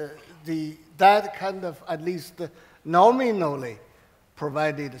that, that kind of, at least nominally,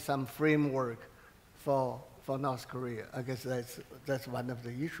 provided some framework for North Korea. I guess that's one of the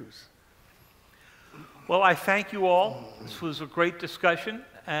issues. Well, I thank you all. This was a great discussion,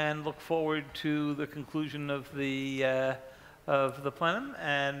 and look forward to the conclusion of the plenum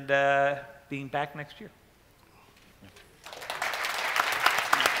and being back next year.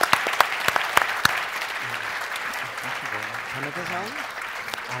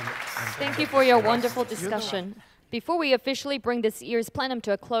 Thank you for your wonderful discussion. Before we officially bring this year's plenum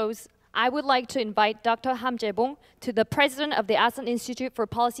to a close, I would like to invite Dr. Ham Jae-bong, to the president of the Asan Institute for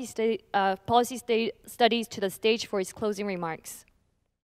Policy Studies, to the stage for his closing remarks.